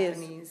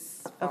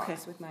 Japanese fox okay.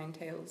 with 9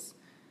 tails.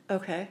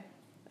 Okay,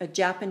 a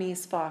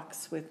Japanese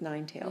fox with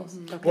 9 tails.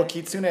 Okay. Well,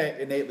 kitsune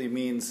innately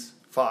means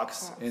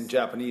fox in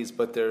Japanese,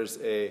 but there's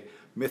a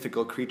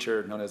mythical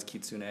creature known as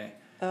kitsune.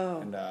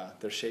 Oh. And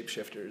they're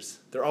shapeshifters.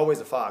 They're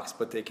always a fox,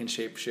 but they can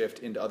shapeshift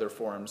into other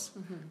forms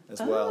as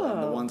well.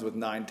 And the Oh. ones with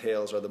 9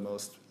 tails are the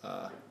most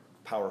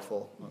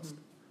powerful, most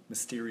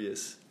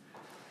mysterious.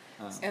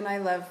 And I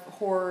love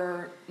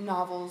horror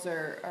novels,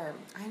 or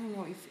I don't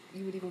know if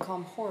you would even call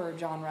them horror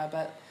genre,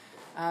 but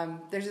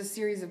there's a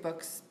series of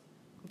books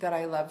that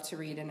I love to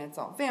read, and it's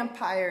all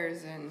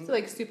vampires and So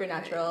like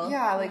supernatural.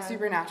 yeah, like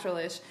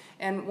supernatural-ish.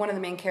 And one of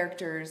the main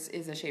characters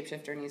is a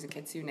shapeshifter, and he's a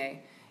kitsune.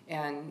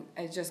 And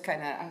I just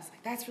kind of, I was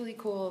like, that's really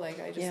cool. Like,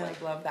 I just Yeah.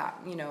 like love that,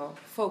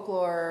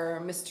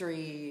 folklore,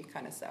 mystery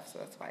kind of stuff. So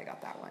that's why I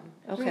got that one.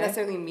 It Okay. didn't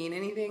necessarily mean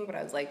anything, but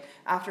I was like,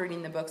 after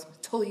reading the books, I'm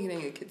totally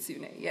getting a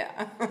kitsune.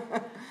 Yeah.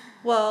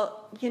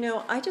 Well,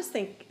 I just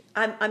think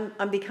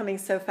I'm becoming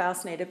so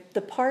fascinated.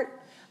 The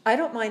part I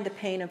don't mind the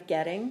pain of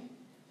getting,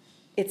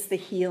 it's the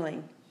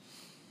healing.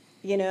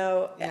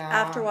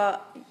 After a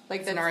while,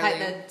 Like the, Gnarly. the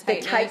tightness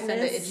and tightness,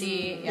 the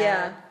itchy.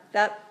 yeah,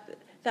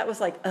 that was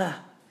like ugh.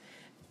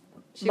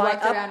 She My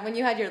walked up- around, when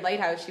you had your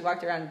lighthouse, she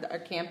walked around our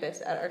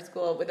campus at our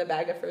school with a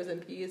bag of frozen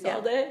peas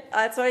all day.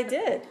 That's what I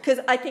did. Because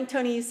I think,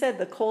 Tony, you said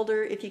the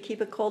colder, if you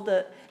keep it cold,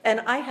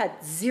 and I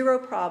had zero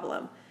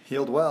problem.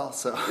 Healed well,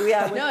 so.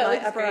 Yeah, with No, my it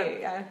looks upper arm.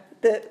 great, yeah.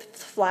 The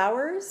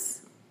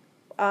flowers,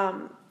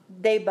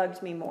 they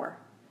bugged me more.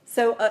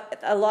 So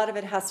a lot of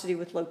it has to do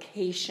with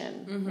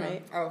location,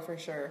 right? Oh, for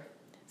sure.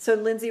 So,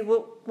 Lindsay,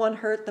 what one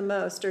hurt the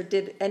most, or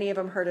did any of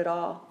them hurt at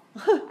all?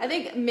 I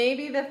think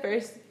maybe the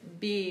first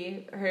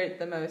B hurt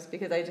the most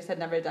because I just had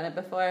never done it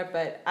before.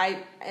 But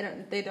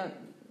they don't,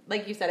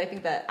 like you said, I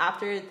think that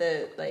after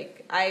the,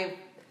 like, I'm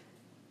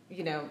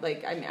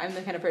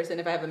the kind of person,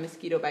 if I have a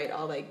mosquito bite,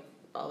 I'll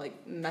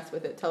mess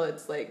with it till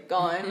it's like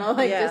gone. I'll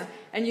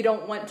and you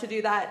don't want to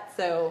do that.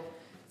 So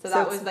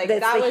that was like,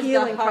 that was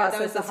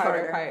the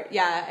harder part.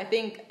 Yeah. I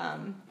think,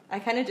 I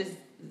kind of just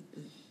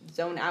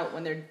zone out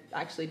when they're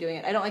actually doing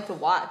it. I don't like to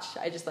watch.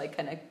 I just like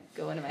kind of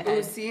go into my head.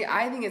 Oh, see,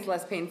 I think it's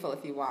less painful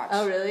if you watch.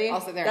 Oh, really?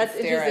 I'll sit there and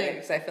stare at it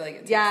because I feel like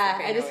it takes the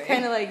pain I just away.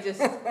 kind of like just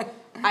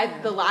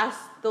the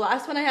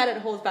last one I had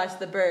at Holds Bash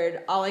the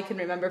Bird, all I can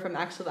remember from the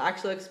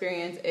actual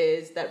experience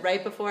is that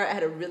right before I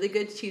had a really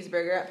good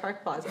cheeseburger at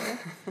Park Plaza.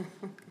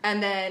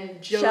 And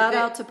then shout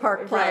out to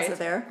Park Plaza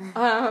there.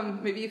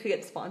 Maybe you could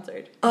get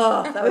sponsored.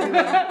 Oh, that would be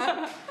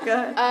really Go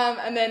ahead.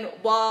 And then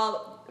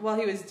while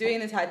he was doing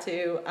the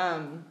tattoo,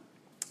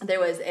 there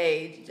was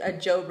a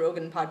Joe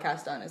Rogan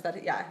podcast on. Is that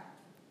it? Yeah.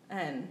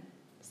 And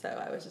so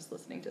I was just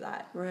listening to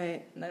that.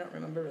 Right. And I don't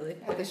remember really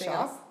At the anything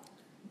shop? else.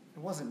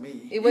 It wasn't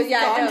me. It was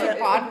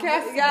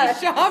podcast yeah. the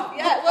shop.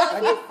 Yeah,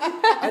 well,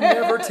 I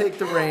never take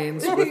the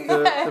reins with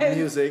the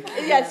music.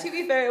 yeah. To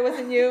be fair, it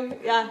wasn't you.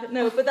 Yeah,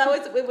 no, but that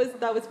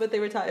was what they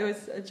were talking. It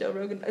was Joe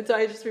Rogan. And so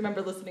I just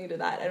remember listening to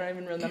that. I don't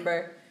even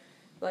remember,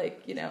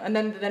 and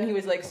then he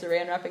was like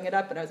saran wrapping it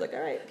up, and I was like, all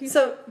right. Peace.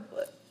 So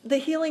the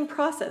healing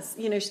process,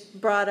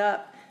 brought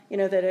up,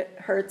 that it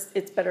hurts.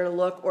 It's better to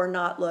look or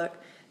not look.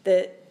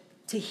 That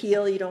to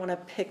heal, you don't want to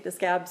pick the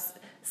scabs,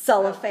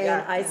 cellophane,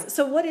 ice. Yeah.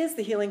 So what is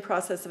the healing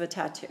process of a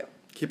tattoo?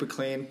 Keep it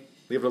clean,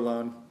 leave it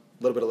alone,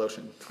 a little bit of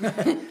lotion.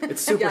 It's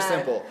super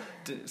simple.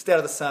 Stay out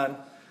of the sun.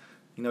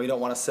 You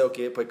don't want to soak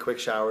it, but quick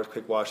showers,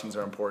 quick washings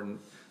are important.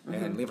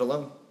 And leave it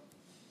alone.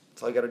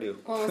 That's all you got to do.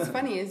 Well, what's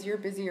funny is you're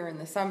busier in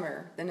the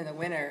summer than in the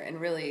winter,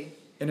 and really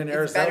in it's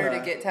Arizona, better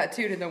to get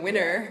tattooed in the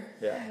winter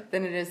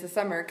than it is the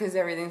summer because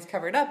everything's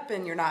covered up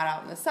and you're not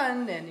out in the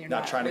sun and you're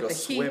not trying to go with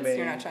the heat. swimming.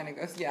 You're not trying to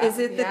go. Yeah. Is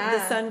it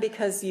the sun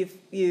because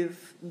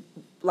you've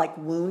like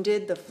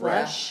wounded the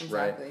flesh? Yeah,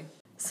 exactly. Right.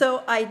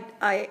 So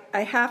I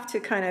have to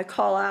kind of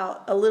call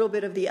out a little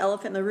bit of the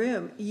elephant in the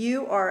room.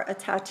 You are a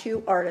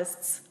tattoo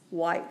artist's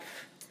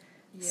wife.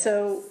 Yes.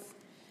 So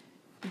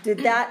did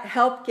that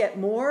help get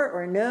more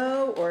or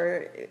no?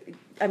 Or,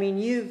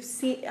 you've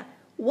seen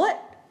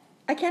what?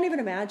 I can't even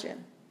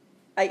imagine.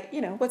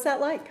 What's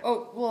that like?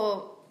 Oh,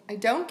 well, I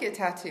don't get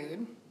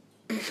tattooed.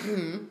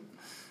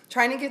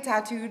 Trying to get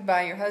tattooed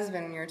by your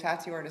husband when you're a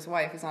tattoo artist's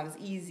wife is not as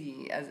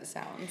easy as it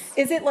sounds.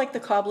 Is it like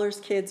the cobbler's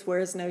kids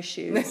wears no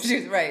shoes? No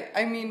shoes, right.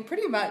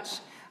 Pretty much.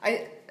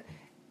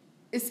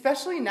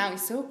 Especially now,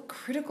 he's so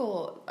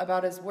critical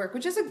about his work,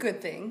 which is a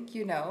good thing,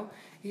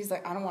 He's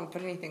like, I don't want to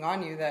put anything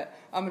on you that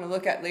I'm going to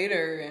look at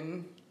later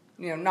and,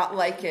 not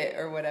like it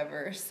or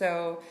whatever.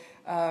 So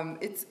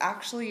it's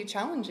actually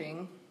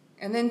challenging.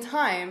 And then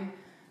time,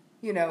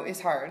 is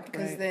hard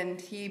because then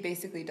he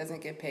basically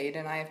doesn't get paid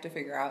and I have to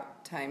figure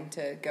out time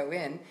to go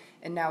in.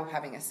 And now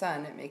having a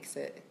son, it makes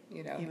it,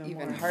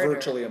 even harder.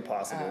 Virtually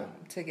impossible.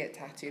 To get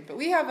tattooed. But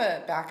we have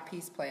a back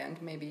piece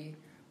planned maybe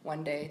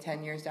one day,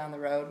 10 years down the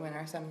road when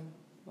our son,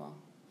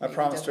 I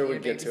promised her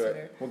we'd get to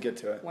it. We'll get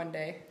to it. One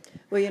day.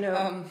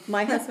 Well,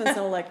 my husband's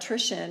an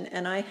electrician,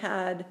 and I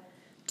had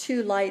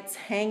 2 lights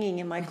hanging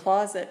in my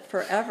closet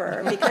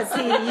forever because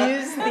he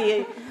used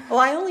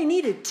I only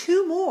needed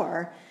 2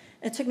 more.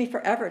 It took me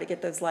forever to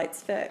get those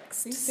lights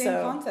fixed.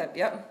 Same concept,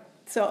 yep.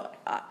 So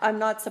I'm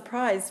not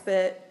surprised,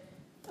 but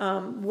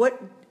what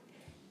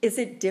is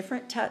it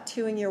different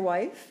tattooing your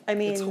wife?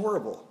 It's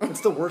horrible.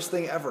 It's the worst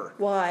thing ever.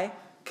 Why?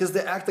 Because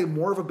they act like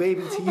more of a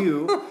baby to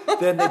you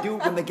than they do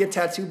when they get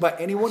tattooed by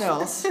anyone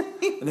else,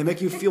 and they make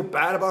you feel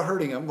bad about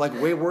hurting them, like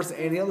way worse than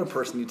any other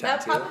person you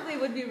tattoo. That probably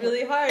would be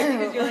really hard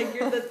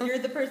because you're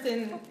the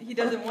person he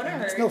doesn't want to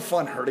hurt. It's no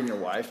fun hurting your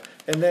wife.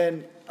 And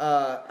then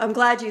I'm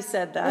glad you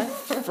said that.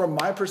 From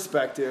my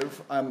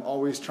perspective, I'm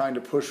always trying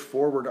to push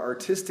forward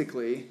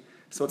artistically,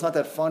 so it's not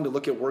that fun to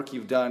look at work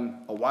you've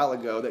done a while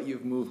ago that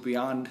you've moved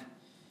beyond.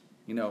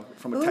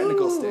 From a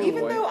technical standpoint.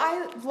 Even though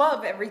I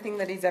love everything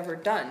that he's ever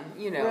done,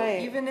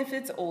 right. Even if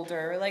it's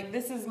older, like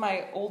this is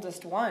my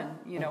oldest one,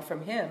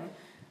 from him.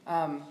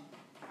 The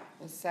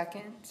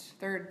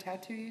third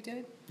tattoo you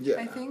did,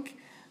 I think.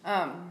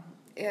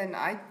 And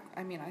I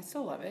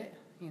still love it,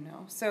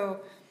 So,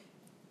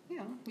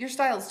 your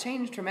style's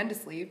changed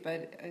tremendously,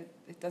 but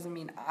it doesn't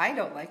mean I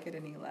don't like it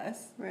any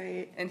less.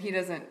 Right. And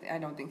I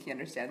don't think he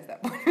understands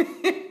that point of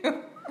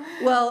view.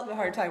 Well, a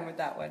hard time with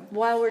that one.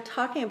 While we're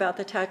talking about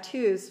the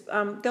tattoos,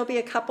 there'll be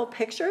a couple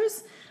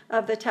pictures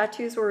of the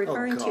tattoos we're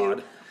referring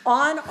to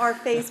on our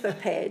Facebook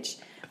page.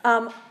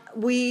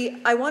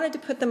 I wanted to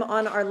put them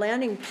on our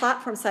landing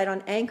platform site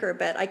on Anchor,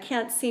 but I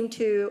can't seem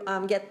to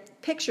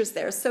get pictures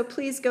there. So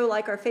please go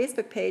like our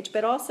Facebook page,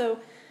 but also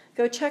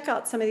go check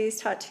out some of these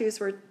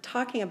tattoos we're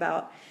talking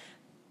about.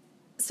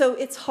 So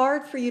it's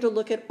hard for you to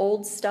look at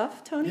old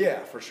stuff, Tony? Yeah,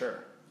 for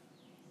sure.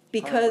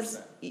 Because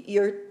 100%.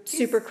 You're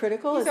super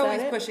critical, He's is that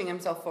always it? pushing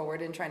himself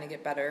forward and trying to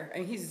get better.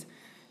 He's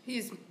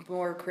He's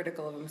more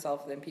critical of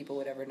himself than people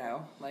would ever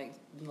know. Like,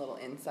 a little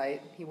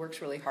insight. He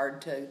works really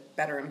hard to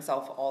better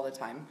himself all the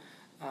time,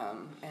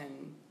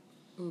 and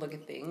look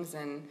at things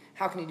and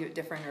how can he do it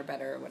different or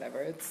better or whatever.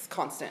 It's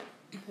constant.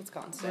 It's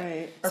constant.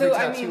 Right. Every So,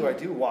 tattoo I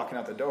do walking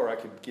out the door, I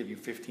could give you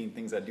 15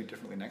 things I'd do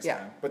differently next Yeah.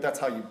 time. But that's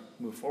how you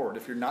move forward.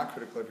 If you're not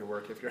critical of your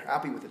work, if you're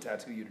happy with the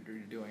tattoo you're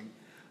doing,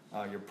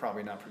 you're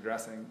probably not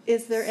progressing.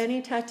 Is there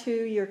any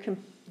tattoo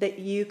that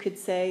you could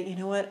say, you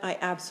know what, I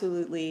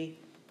absolutely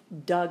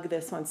dug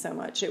this one so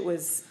much? It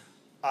was...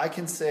 I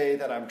can say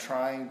that I'm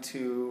trying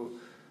to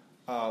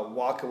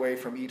walk away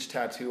from each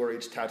tattoo or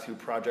each tattoo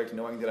project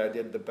knowing that I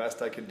did the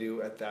best I could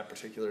do at that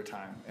particular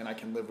time. And I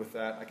can live with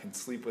that. I can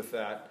sleep with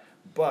that.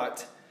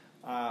 But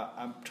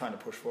I'm trying to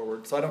push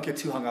forward. So I don't get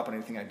too hung up on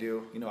anything I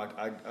do. You know,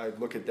 I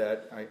look at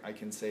that. I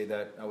can say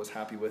that I was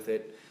happy with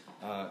it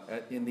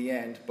in the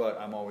end, but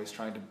I'm always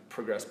trying to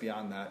progress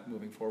beyond that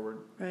moving forward.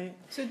 Right.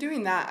 So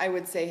doing that, I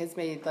would say, has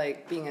made,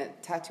 like, being a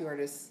tattoo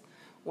artist's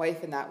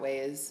wife in that way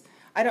is...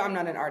 I'm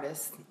not an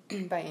artist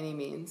by any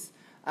means.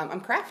 I'm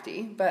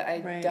crafty, but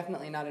I'm Right.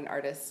 definitely not an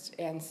artist.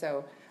 And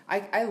so I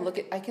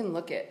can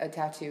look at a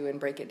tattoo and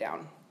break it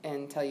down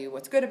and tell you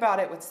what's good about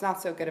it, what's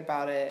not so good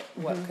about it,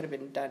 what could have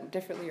been done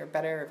differently or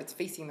better, if it's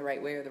facing the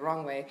right way or the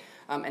wrong way.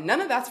 And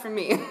none of that's from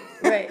me.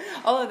 Right.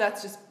 All of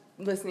that's just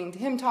listening to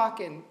him talk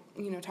and,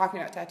 talking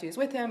about tattoos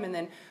with him. And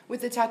then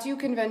with the tattoo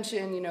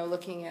convention,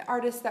 looking at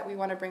artists that we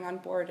want to bring on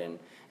board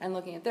and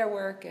looking at their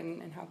work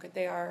and how good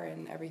they are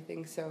and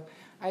everything. So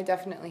I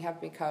definitely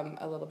have become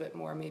a little bit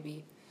more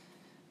maybe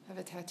of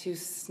a tattoo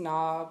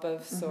snob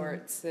of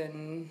sorts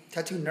and...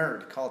 Tattoo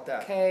nerd, call it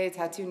that. Okay,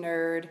 tattoo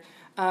nerd.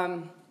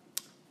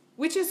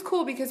 Which is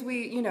cool because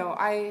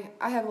I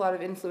have a lot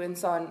of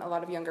influence on a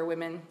lot of younger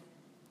women,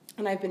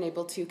 and I've been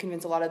able to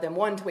convince a lot of them,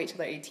 one, to wait till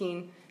they're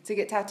 18 to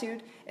get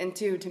tattooed, and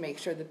two, to make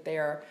sure that they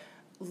are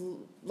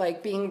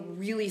like being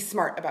really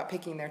smart about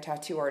picking their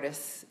tattoo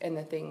artists and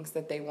the things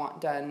that they want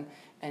done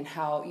and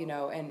how,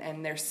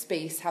 and their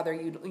space, how they're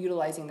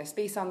utilizing the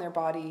space on their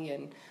body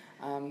and,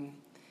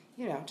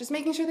 just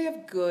making sure they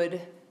have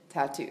good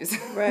tattoos.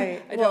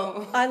 Right.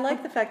 I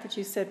like the fact that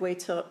you said wait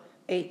till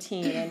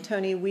 18. And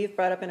Tony, we've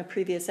brought up in a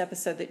previous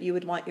episode that you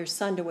would want your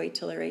son to wait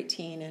till they're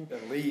 18. And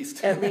At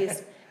least.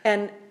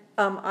 And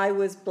I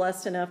was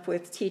blessed enough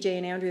with TJ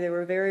and Andrew. They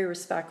were very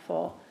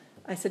respectful.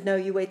 I said, no,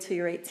 you wait till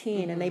you're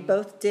 18. And they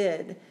both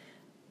did.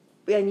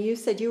 And you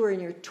said you were in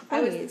your 20s.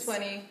 I was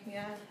 20,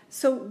 yeah.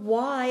 So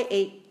why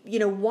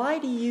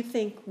do you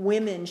think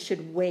women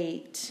should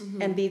wait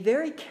and be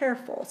very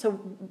careful? So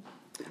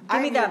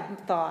give me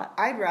that thought.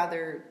 I'd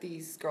rather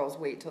these girls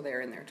wait till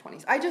they're in their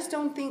 20s. I just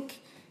don't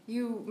think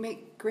you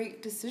make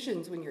great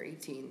decisions when you're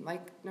 18.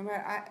 Like, no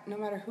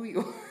matter who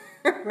you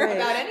are. Right.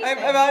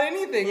 About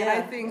anything. Yeah.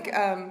 And I think,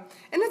 and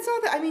it's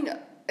not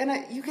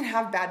that, you can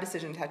have bad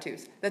decision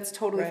tattoos. That's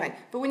totally Right. fine.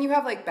 But when you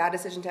have, like, bad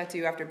decision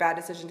tattoo after bad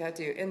decision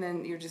tattoo, and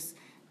then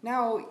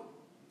now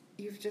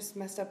you've just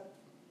messed up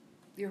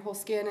your whole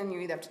skin, and you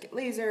either have to get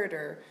lasered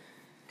or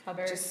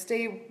Covered. just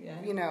stay,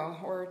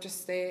 or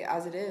just stay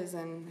as it is.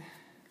 And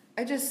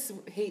I just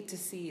hate to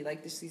see,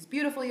 like, these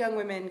beautiful young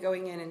women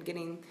going in and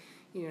getting,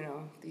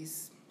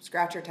 these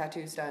scratcher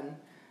tattoos done.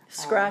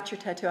 Scratcher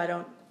tattoo, I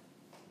don't...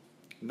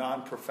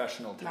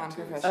 Non-professional tattoos.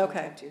 Non-professional Okay.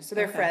 tattoos. So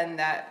their Okay. friend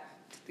that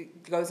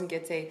goes and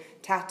gets a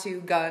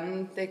tattoo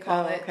gun, they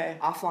call it, okay.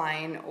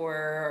 offline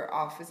or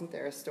off. Isn't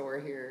there a store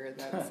here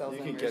that sells You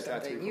them can or get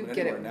something? tattooed You from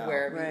get it anywhere now.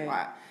 wherever Right. you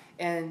want.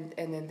 And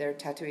then they're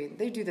tattooing.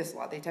 They do this a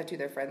lot. They tattoo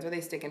their friends, or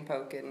they stick and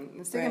poke. And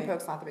the stick and Right.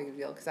 poke's not the big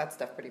deal because that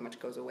stuff pretty much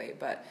goes away.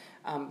 But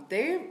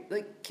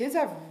kids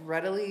have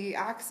readily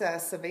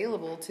access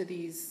available to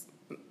these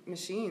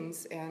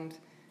machines, and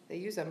they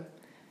use them.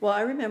 Well,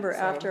 I remember So-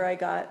 after I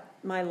got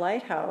my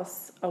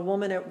lighthouse, a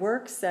woman at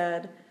work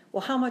said,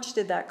 well, how much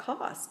did that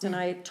cost? And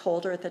I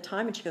told her at the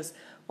time, and she goes,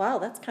 wow,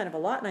 that's kind of a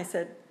lot. And I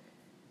said,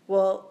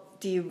 well,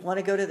 do you want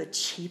to go to the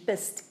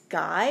cheapest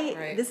guy?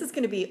 Right. This is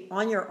going to be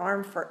on your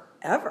arm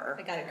forever.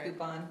 I got a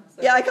coupon.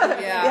 So Yeah, I got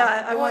it. Yeah,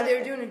 Yeah, I want. they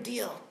were doing a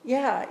deal.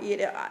 Yeah,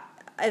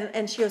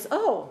 and she goes,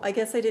 oh, I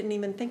guess I didn't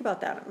even think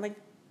about that. I'm like,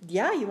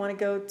 yeah, you want to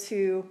go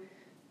to,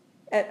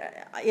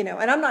 and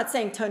I'm not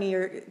saying, Tony,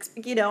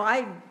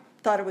 I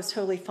thought it was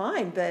totally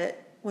fine,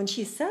 but when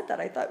she said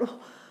that, I thought, well,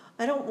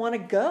 I don't want to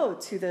go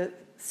to the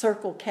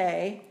Circle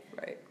K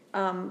Right.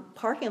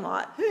 parking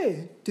lot.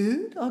 Hey,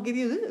 dude, I'll give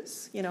you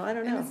this. I don't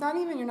And know. it's not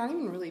even, you're not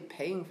even really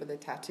paying for the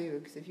tattoo,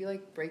 because if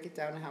you break it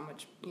down to how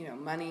much,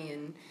 money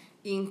and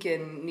ink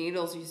and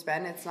needles you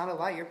spend, it's not a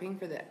lot. You're paying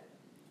for the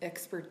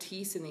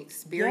expertise and the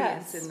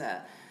experience Yes.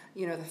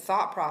 and the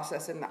thought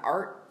process and the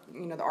art,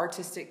 the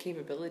artistic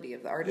capability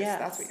of the artist. Yes.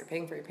 That's what you're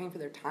paying for. You're paying for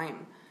their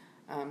time.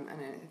 And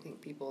I think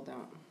people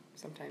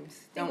sometimes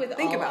I don't think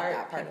think all about art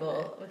that part people,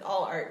 of it. with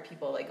all art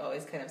people,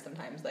 always kind of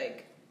sometimes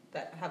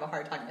that have a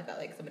hard time with that.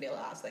 Like somebody will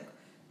ask,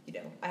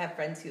 I have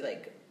friends who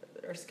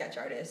or sketch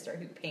artists or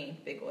who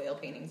paint big oil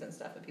paintings and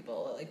stuff, and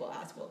people like will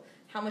ask, well,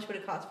 how much would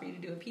it cost for you to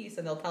do a piece?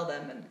 And they'll tell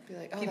them, and Be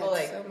like, oh, people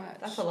that's like, so much.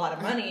 that's a lot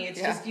of money. It's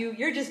Yeah. just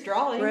you're just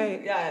drawing,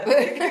 Right. Yeah, But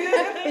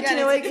Yeah, you and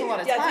know, it takes a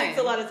lot of yeah, time. it takes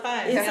a lot of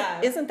time.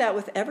 Yeah. Isn't that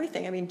with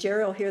everything? I mean,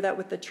 Jerry will hear that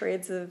with the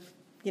trades of,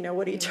 you know,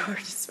 what he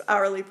charges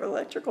hourly for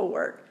electrical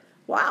work.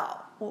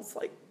 Wow. Well, it's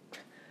like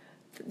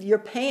you're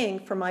paying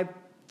for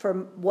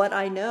what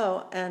I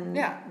know, and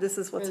Yeah, this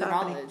is what's for the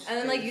happening. knowledge. And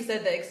then, like you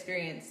said, the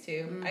experience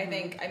too. I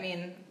think, I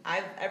mean,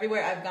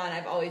 everywhere I've gone,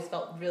 I've always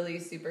felt really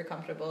super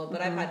comfortable.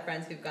 But I've had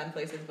friends who've gone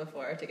places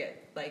before to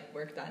get like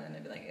work done, and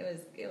they'd be like,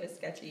 it was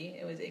sketchy,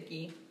 it was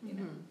icky, you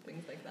know,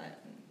 things like that.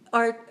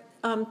 Are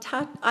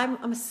I'm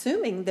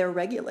assuming they're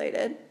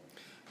regulated.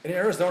 In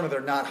Arizona,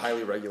 they're not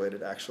highly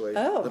regulated, actually.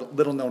 Oh.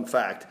 Little known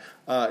fact.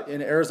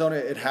 In Arizona,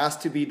 it has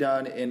to be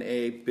done in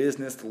a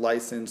business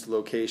licensed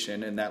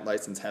location, and that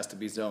license has to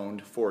be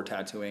zoned for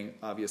tattooing,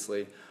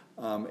 obviously.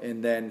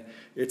 And then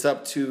it's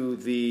up to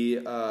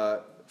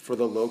for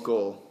the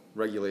local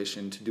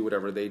regulation to do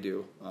whatever they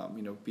do,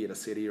 you know, be it a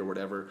city or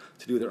whatever,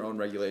 to do their own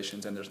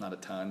regulations, and there's not a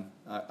ton.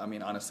 I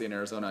mean, honestly, in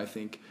Arizona, I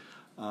think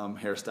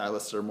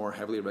hairstylists are more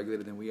heavily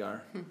regulated than we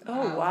are.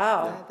 Oh,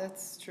 wow. Yeah,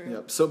 that's true.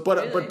 Yep. So, but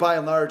Really? by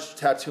and large,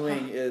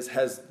 tattooing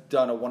has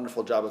done a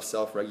wonderful job of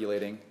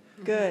self-regulating.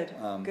 Good,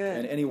 And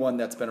good. anyone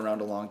that's been around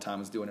a long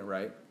time is doing it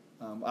right.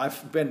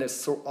 I've been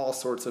to all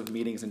sorts of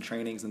meetings and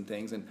trainings and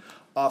things, and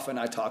often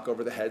I talk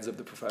over the heads of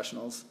the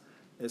professionals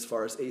as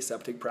far as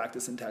aseptic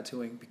practice in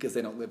tattooing because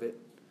they don't live it.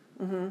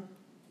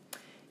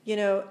 You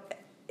know,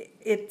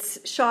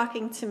 it's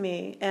shocking to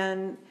me,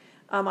 and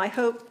I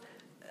hope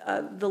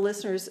the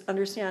listeners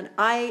understand.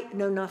 I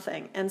know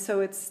nothing, and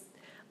so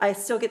I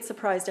still get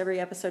surprised every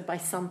episode by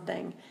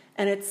something,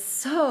 and it's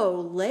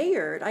so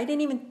layered. I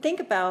didn't even think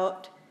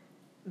about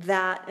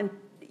that, and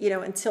you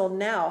know, until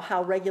now,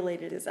 how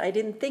regulated it is. I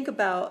didn't think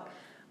about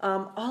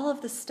all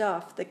of the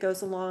stuff that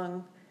goes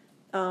along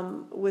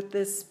with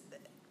this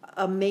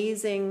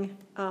amazing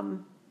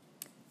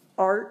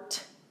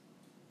art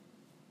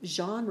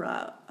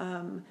genre.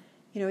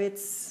 You know,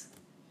 it's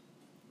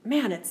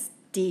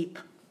deep.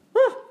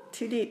 Whew,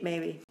 too deep,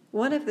 maybe.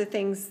 One of the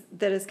things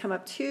that has come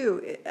up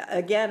too,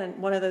 again, and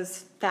one of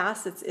those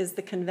facets is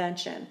the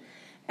convention.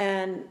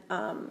 And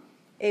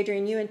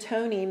Adrian, you and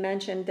Tony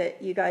mentioned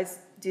that you guys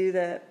do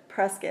the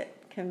Prescott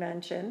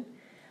convention.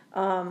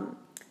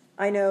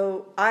 I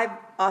know I've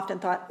often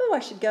thought, oh, I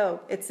should go.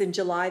 It's in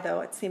July,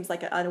 though. It seems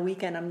like on a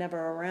weekend I'm never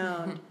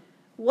around.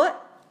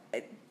 What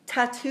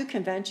tattoo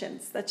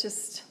conventions? That's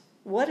just,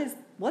 what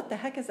the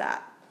heck is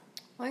that?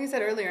 Like I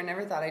said earlier, I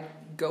never thought I'd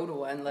go to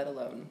one, let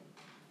alone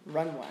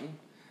run one.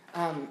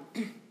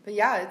 But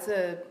yeah, it's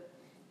a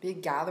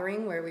big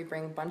gathering where we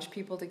bring a bunch of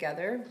people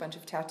together, a bunch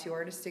of tattoo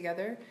artists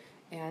together,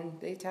 and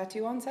they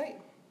tattoo on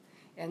site.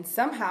 And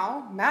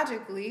somehow,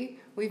 magically,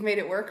 we've made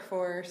it work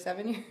for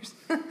 7 years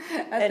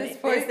at this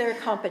point. Is there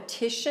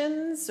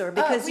competitions? Or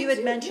because you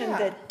had mentioned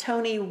that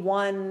Tony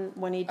won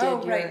when he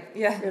did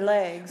your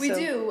legs. We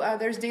do.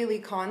 There's daily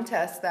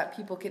contests that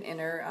people can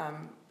enter,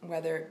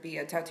 whether it be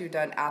a tattoo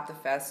done at the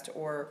fest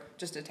or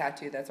just a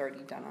tattoo that's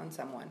already done on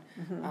someone.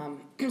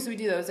 So we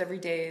do those every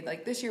day.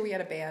 Like this year we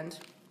had a band.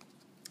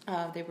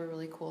 They were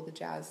really cool, the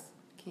Jazz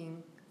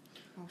King.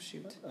 Oh,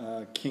 shoot.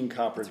 King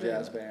Copper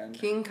Jazz Band.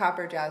 King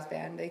Copper Jazz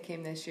Band. They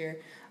came this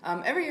year.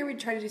 Every year we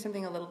try to do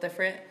something a little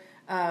different.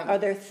 Are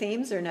there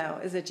themes or no?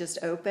 Is it just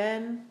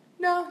open?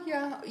 No,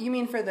 yeah. You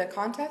mean for the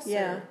contest?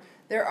 Yeah.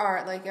 There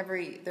are,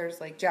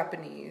 there's like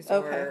Japanese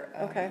Okay, or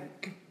okay.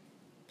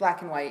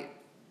 black and white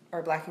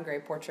or black and gray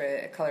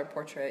portrait, color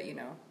portrait, you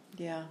know.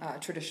 Yeah.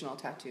 Traditional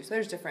tattoos. So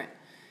there's different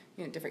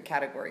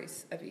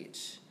categories of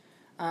each.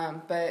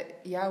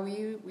 But yeah,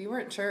 we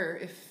weren't sure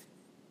if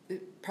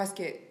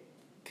Prescott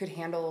could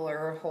handle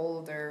or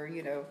hold or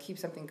keep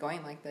something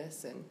going like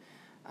this, and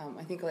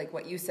I think like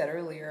what you said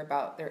earlier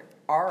about there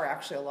are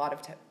actually a lot of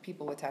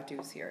people with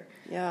tattoos here.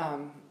 Yeah.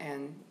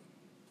 And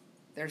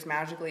there's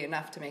magically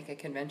enough to make a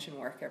convention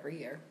work every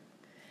year.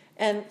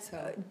 And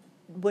So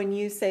when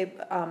you say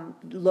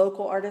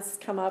local artists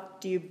come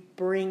up, do you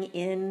bring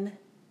in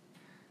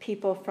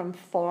people from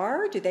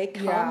far? Do they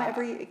come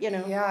every?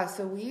 Yeah.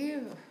 So we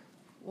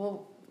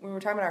were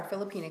talking about our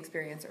Philippine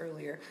experience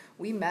earlier.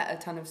 We met a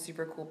ton of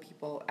super cool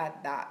people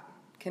at that.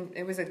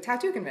 It was a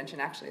tattoo convention,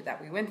 actually, that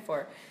we went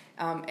for.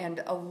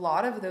 And a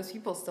lot of those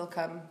people still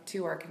come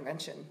to our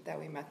convention that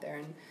we met there.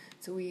 And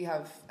so we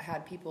have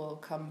had people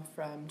come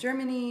from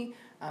Germany.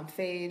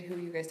 Fade, who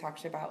you guys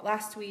talked about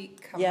last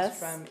week, comes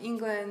from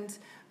England.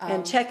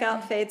 And check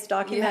out Fade's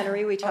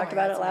documentary. Yeah. We talked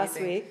about it last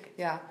week.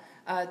 Yeah.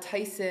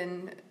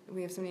 Tyson,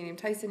 we have somebody named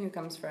Tyson who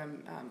comes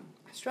from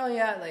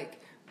Australia.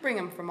 Like, bring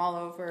them from all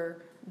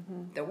over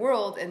the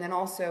world, and then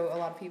also a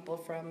lot of people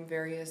from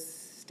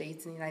various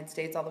states in the United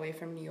States, all the way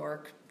from New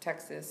York,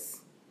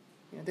 Texas.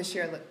 This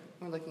year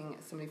we're looking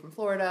at somebody from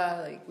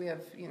Florida. Like we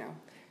have,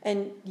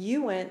 And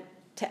you went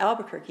to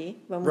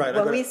Albuquerque when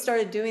we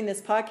started doing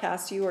this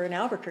podcast. You were in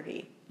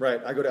Albuquerque.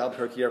 Right, I go to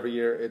Albuquerque every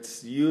year.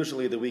 It's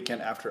usually the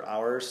weekend after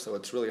hours, so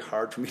it's really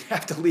hard for me to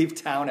have to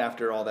leave town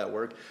after all that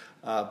work.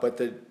 But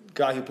the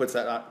guy who puts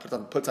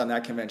on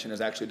that convention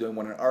is actually doing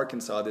one in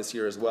Arkansas this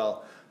year as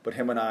well. But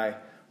him and I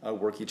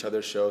work each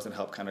other's shows and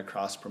help kind of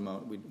cross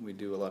promote. We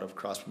do a lot of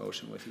cross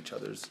promotion with each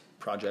other's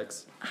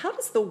projects. How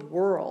does the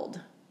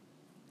world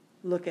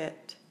look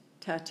at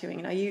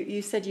tattooing? Now,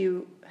 you said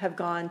you have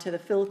gone to the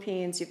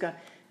Philippines. You've gone.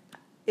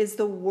 Does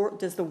the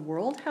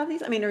world have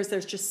these? I mean, or is there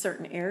just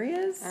certain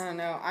areas? I don't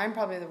know. I'm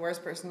probably the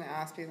worst person to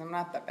ask because I'm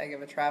not that big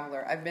of a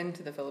traveler. I've been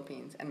to the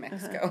Philippines and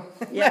Mexico.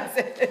 Yeah.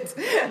 That's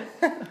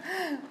it.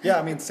 Yeah,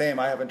 I mean, same.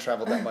 I haven't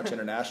traveled that much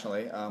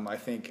internationally. I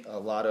think a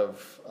lot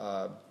of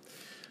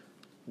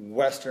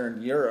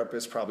Western Europe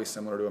is probably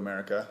similar to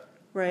America.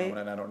 Right.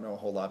 And I don't know a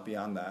whole lot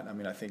beyond that. I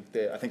mean, I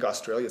think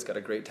Australia's got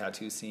a great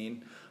tattoo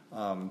scene.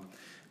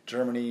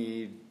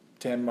 Germany,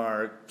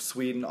 Denmark,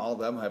 Sweden, all of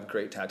them have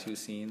great tattoo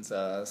scenes.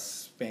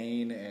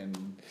 Spain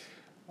and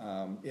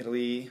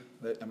Italy.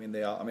 I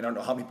don't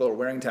know how many people are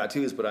wearing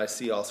tattoos, but I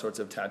see all sorts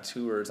of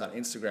tattooers on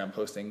Instagram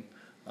posting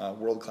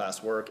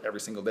world-class work every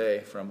single day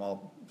from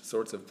all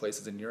sorts of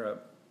places in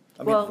Europe.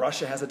 I mean,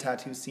 Russia has a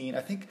tattoo scene.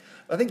 I think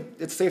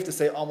it's safe to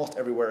say almost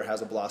everywhere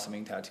has a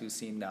blossoming tattoo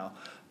scene now.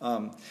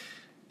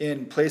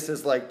 In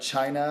places like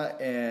China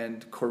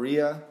and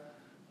Korea,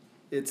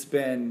 it's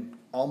been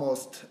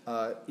almost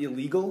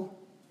illegal.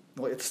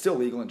 Well, it's still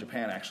legal in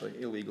Japan,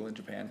 actually, illegal in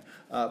Japan.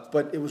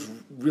 But it was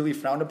really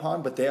frowned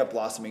upon, but they have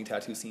blossoming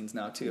tattoo scenes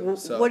now, too.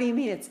 So what do you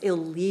mean it's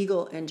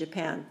illegal in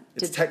Japan?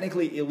 It's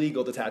technically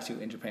illegal to tattoo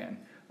in Japan.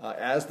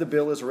 As the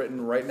bill is written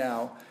right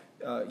now,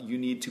 you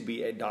need to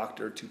be a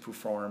doctor to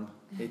perform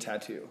a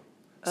tattoo.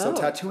 So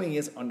tattooing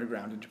is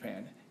underground in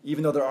Japan.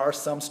 Even though there are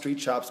some street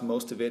shops,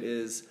 most of it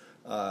is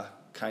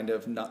kind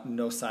of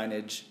no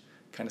signage,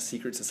 kind of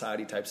secret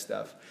society type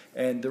stuff.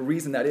 And the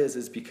reason that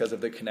is because of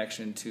the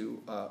connection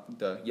to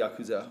the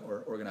Yakuza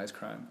or organized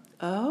crime.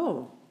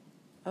 Oh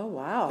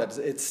wow.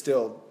 It's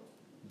still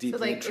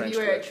deeply entrenched.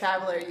 So if you were a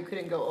traveler, you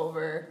couldn't go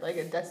over like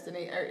a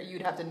destination, or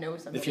you'd have to know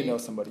somebody. If you know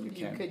somebody, you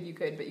can. You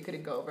could, but you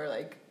couldn't go over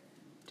like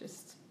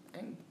just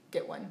and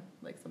get one,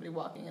 like somebody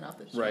walking in off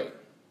the street. Right.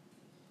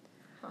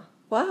 Huh.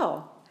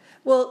 Wow.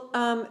 Well,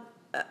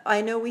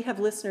 I know we have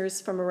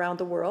listeners from around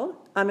the world.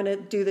 I'm going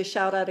to do the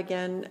shout out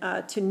again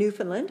to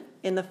Newfoundland.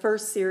 In the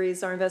first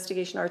series, Our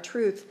Investigation, Our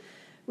Truth,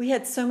 we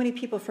had so many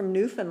people from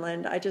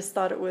Newfoundland. I just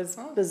thought it was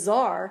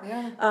bizarre.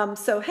 Yeah.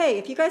 So, hey,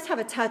 if you guys have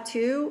a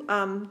tattoo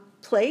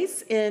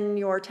place in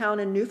your town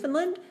in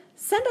Newfoundland,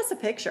 send us a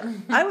picture.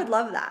 I would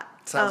love that.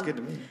 Sounds good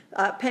to me.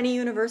 Penny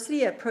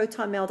University at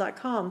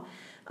protonmail.com.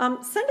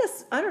 Send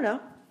us, I don't know,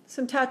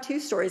 some tattoo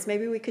stories.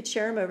 Maybe we could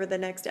share them over the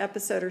next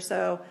episode or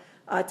so.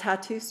 A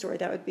tattoo story,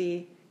 that would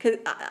be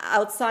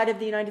outside of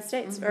the United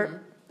States.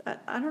 Or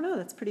I don't know,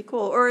 that's pretty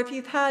cool. Or if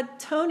you've had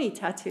Tony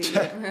tattoo you,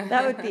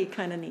 that would be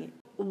kind of neat.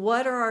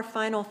 What are our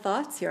final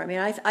thoughts here? I mean,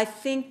 I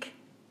think,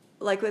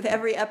 like with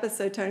every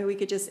episode, Tony, we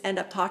could just end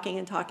up talking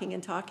and talking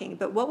and talking.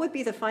 But what would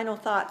be the final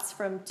thoughts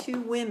from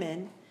two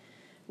women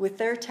with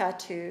their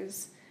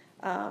tattoos?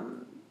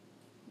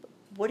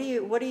 What do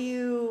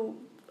you,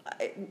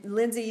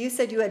 Lindsay, you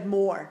said you had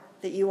more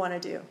that you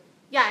want to do.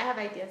 Yeah, I have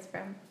ideas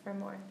for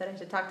more that I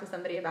should talk to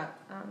somebody about.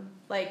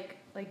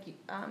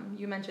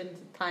 You mentioned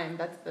time.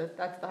 That's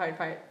the hard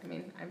part. I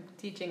mean, I'm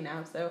teaching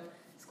now, so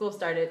school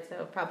started,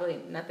 so probably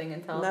nothing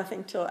until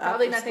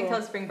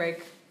spring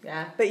break.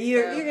 Yeah. But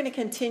you're going to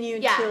continue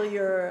until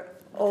you're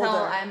older.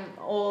 Until I'm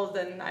old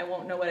and I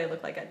won't know what I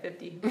look like at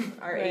 50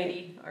 or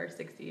 80 or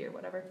 60 or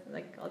whatever.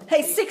 Like, I'll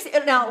just 60.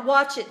 Now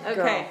watch it, girl.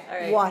 Okay, all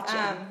right. Watch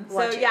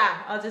it.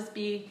 I'll just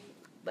be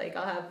like,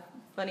 I'll have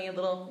funny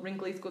little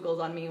wrinkly squiggles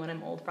on me when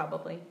I'm old,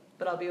 probably,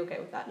 but I'll be okay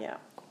with that.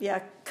 Yeah.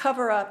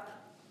 Cover up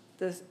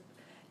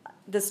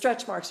the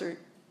stretch marks are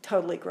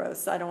totally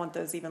gross. I don't want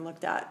those even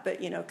looked at.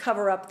 But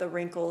cover up the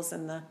wrinkles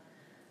and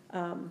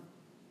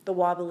the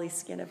wobbly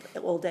skin of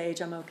old age.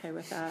 I'm okay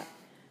with that.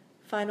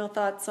 Final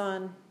thoughts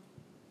on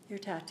your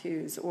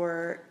tattoos,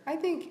 or I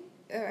think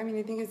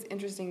it's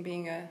interesting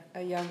being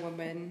a young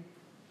woman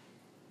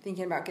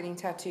thinking about getting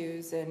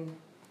tattoos, and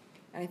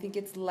I think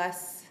it's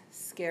less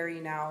scary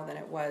now than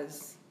it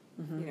was,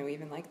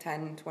 even like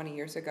 10, 20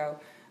 years ago.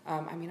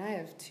 I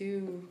have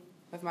two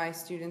of my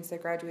students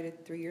that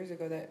graduated 3 years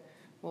ago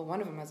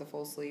one of them has a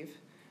full sleeve.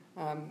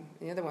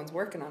 The other one's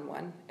working on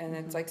one, and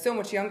it's like so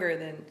much younger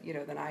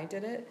than I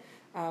did it.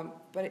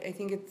 But I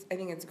think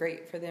it's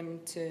great for them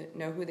to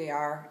know who they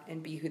are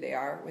and be who they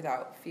are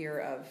without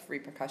fear of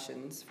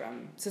repercussions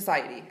from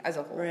society as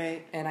a whole.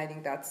 Right. And I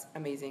think that's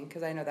amazing,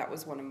 because I know that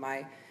was one of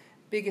my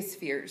biggest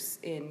fears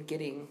in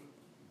getting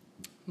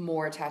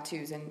more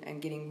tattoos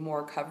and getting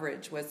more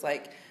coverage, was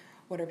like,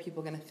 what are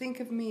people going to think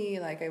of me?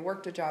 Like, I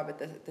worked a job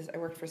at I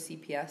worked for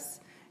CPS,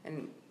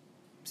 and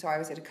so I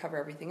always had to cover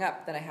everything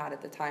up that I had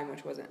at the time,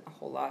 which wasn't a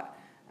whole lot.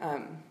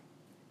 And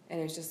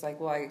it was just like,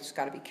 well, I just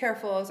got to be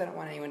careful, because I don't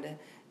want anyone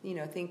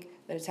to, think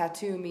that a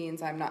tattoo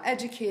means I'm not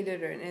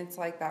educated, and it's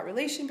like that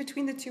relation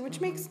between the two,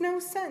 which makes no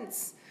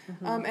sense.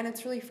 And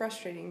it's really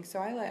frustrating. So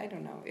I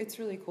don't know. It's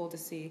really cool to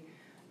see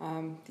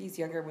these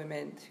younger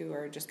women who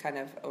are just kind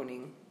of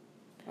owning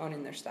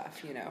their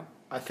stuff,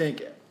 I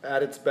think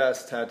at its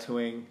best,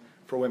 tattooing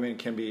for women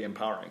can be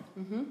empowering.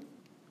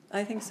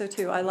 I think so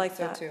too. I like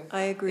So that. too.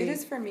 I agree. It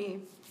is for me.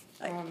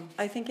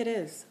 I think it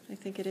is. I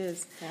think it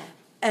is. Yeah.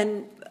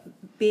 And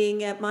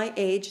being at my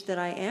age that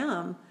I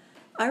am,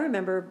 I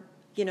remember,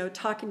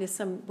 talking to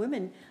some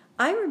women.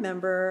 I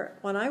remember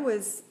when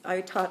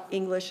I taught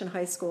English in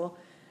high school,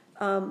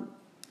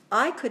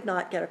 I could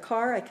not get a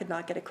car, I could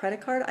not get a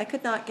credit card, I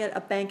could not get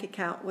a bank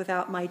account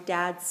without my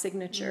dad's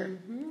signature.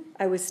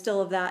 I was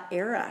still of that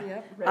era.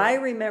 Yep, right. I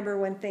remember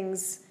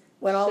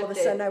when all of a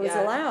Shifted, sudden I was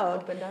yeah,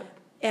 allowed. opened up.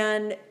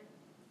 And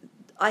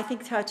I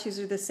think tattoos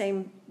are the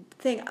same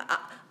thing.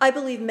 I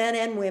believe men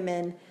and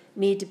women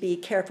need to be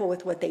careful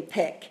with what they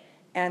pick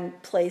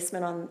and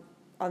placement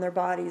on their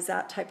bodies,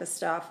 that type of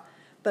stuff.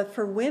 But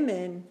for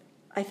women,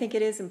 I think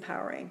it is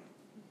empowering.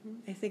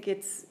 I think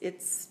it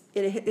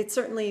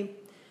certainly,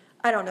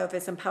 I don't know if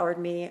it's empowered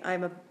me.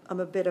 I'm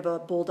a bit of a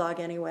bulldog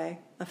anyway,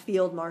 a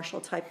field marshal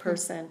type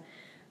person.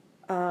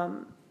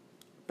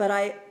 But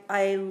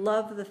I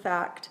love the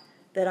fact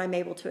that I'm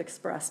able to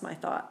express my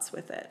thoughts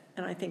with it.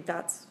 And I think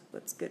that's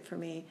what's good for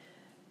me.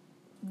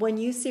 When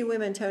you see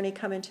women, Tony,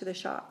 come into the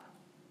shop,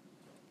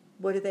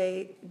 what do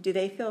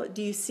they feel?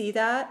 Do you see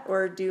that?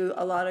 Or do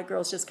a lot of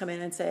girls just come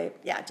in and say,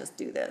 yeah, just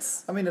do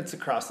this? I mean, it's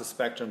across the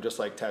spectrum, just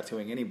like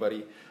tattooing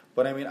anybody.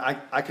 But I mean,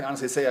 I can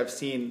honestly say I've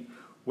seen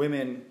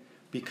women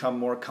become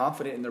more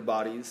confident in their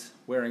bodies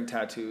wearing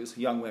tattoos,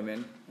 young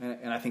women,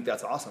 and I think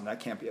that's awesome. That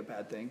can't be a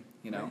bad thing,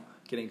 Right.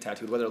 Getting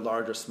tattooed, whether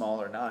large or small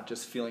or not,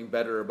 just feeling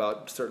better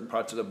about certain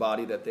parts of the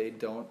body that they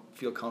don't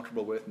feel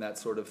comfortable with and that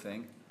sort of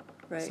thing.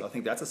 Right. So I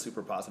think that's a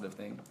super positive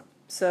thing.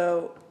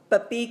 So,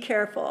 but be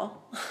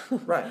careful.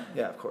 Right,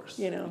 yeah, of course.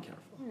 You know.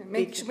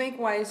 Be careful. Make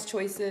wise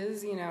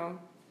choices,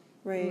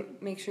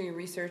 Right. Make sure you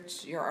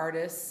research your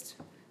artist.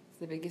 It's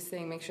the biggest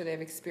thing. Make sure they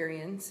have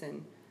experience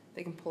and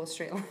they can pull a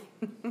straight line.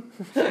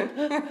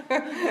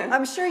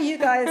 I'm sure you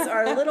guys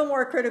are a little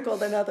more critical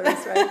than others,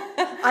 right?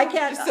 I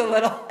can't. Just a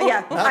little.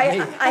 Yeah, Not me.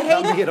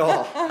 Not me at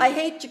all. I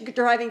hate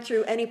driving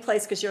through any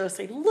place because you're just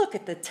like, look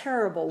at the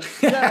terrible.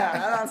 And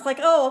I was like,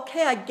 oh,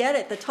 okay, I get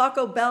it. The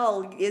Taco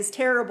Bell is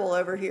terrible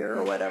over here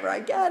or whatever. I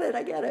get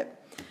it.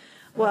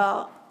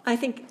 Well, I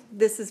think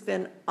this has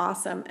been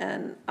awesome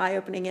and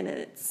eye-opening, and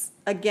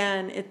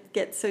it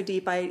gets so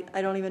deep. I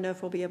don't even know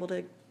if we'll be able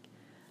to.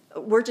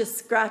 We're just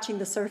scratching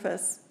the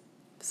surface.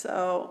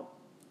 So,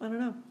 I don't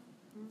know.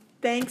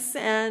 Thanks,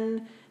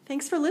 and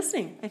thanks for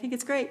listening. I think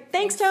it's great.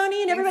 Thanks,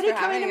 Tony, and Thanks everybody for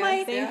coming to having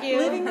my us. Thank you.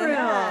 living room.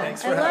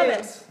 Thanks for I love having it.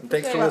 us. And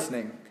thanks for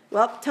listening.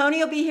 Well, Tony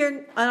will be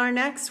here on our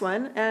next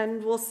one,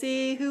 and we'll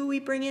see who we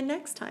bring in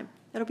next time.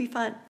 It'll be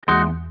fun.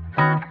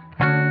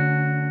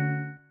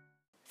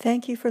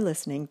 Thank you for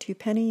listening to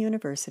Penny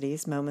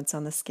University's Moments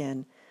on the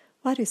Skin.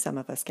 Why do some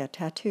of us get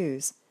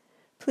tattoos?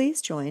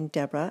 Please join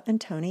Deborah and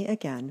Tony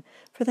again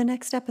for the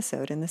next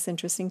episode in this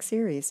interesting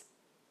series.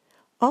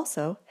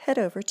 Also, head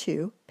over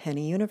to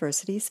Penny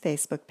University's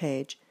Facebook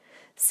page.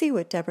 See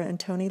what Deborah and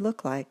Tony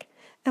look like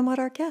and what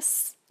our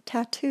guests'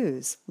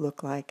 tattoos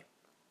look like.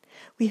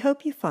 We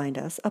hope you find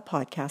us a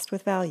podcast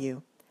with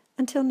value.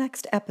 Until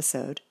next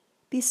episode,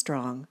 be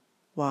strong,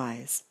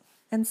 wise,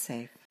 and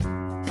safe.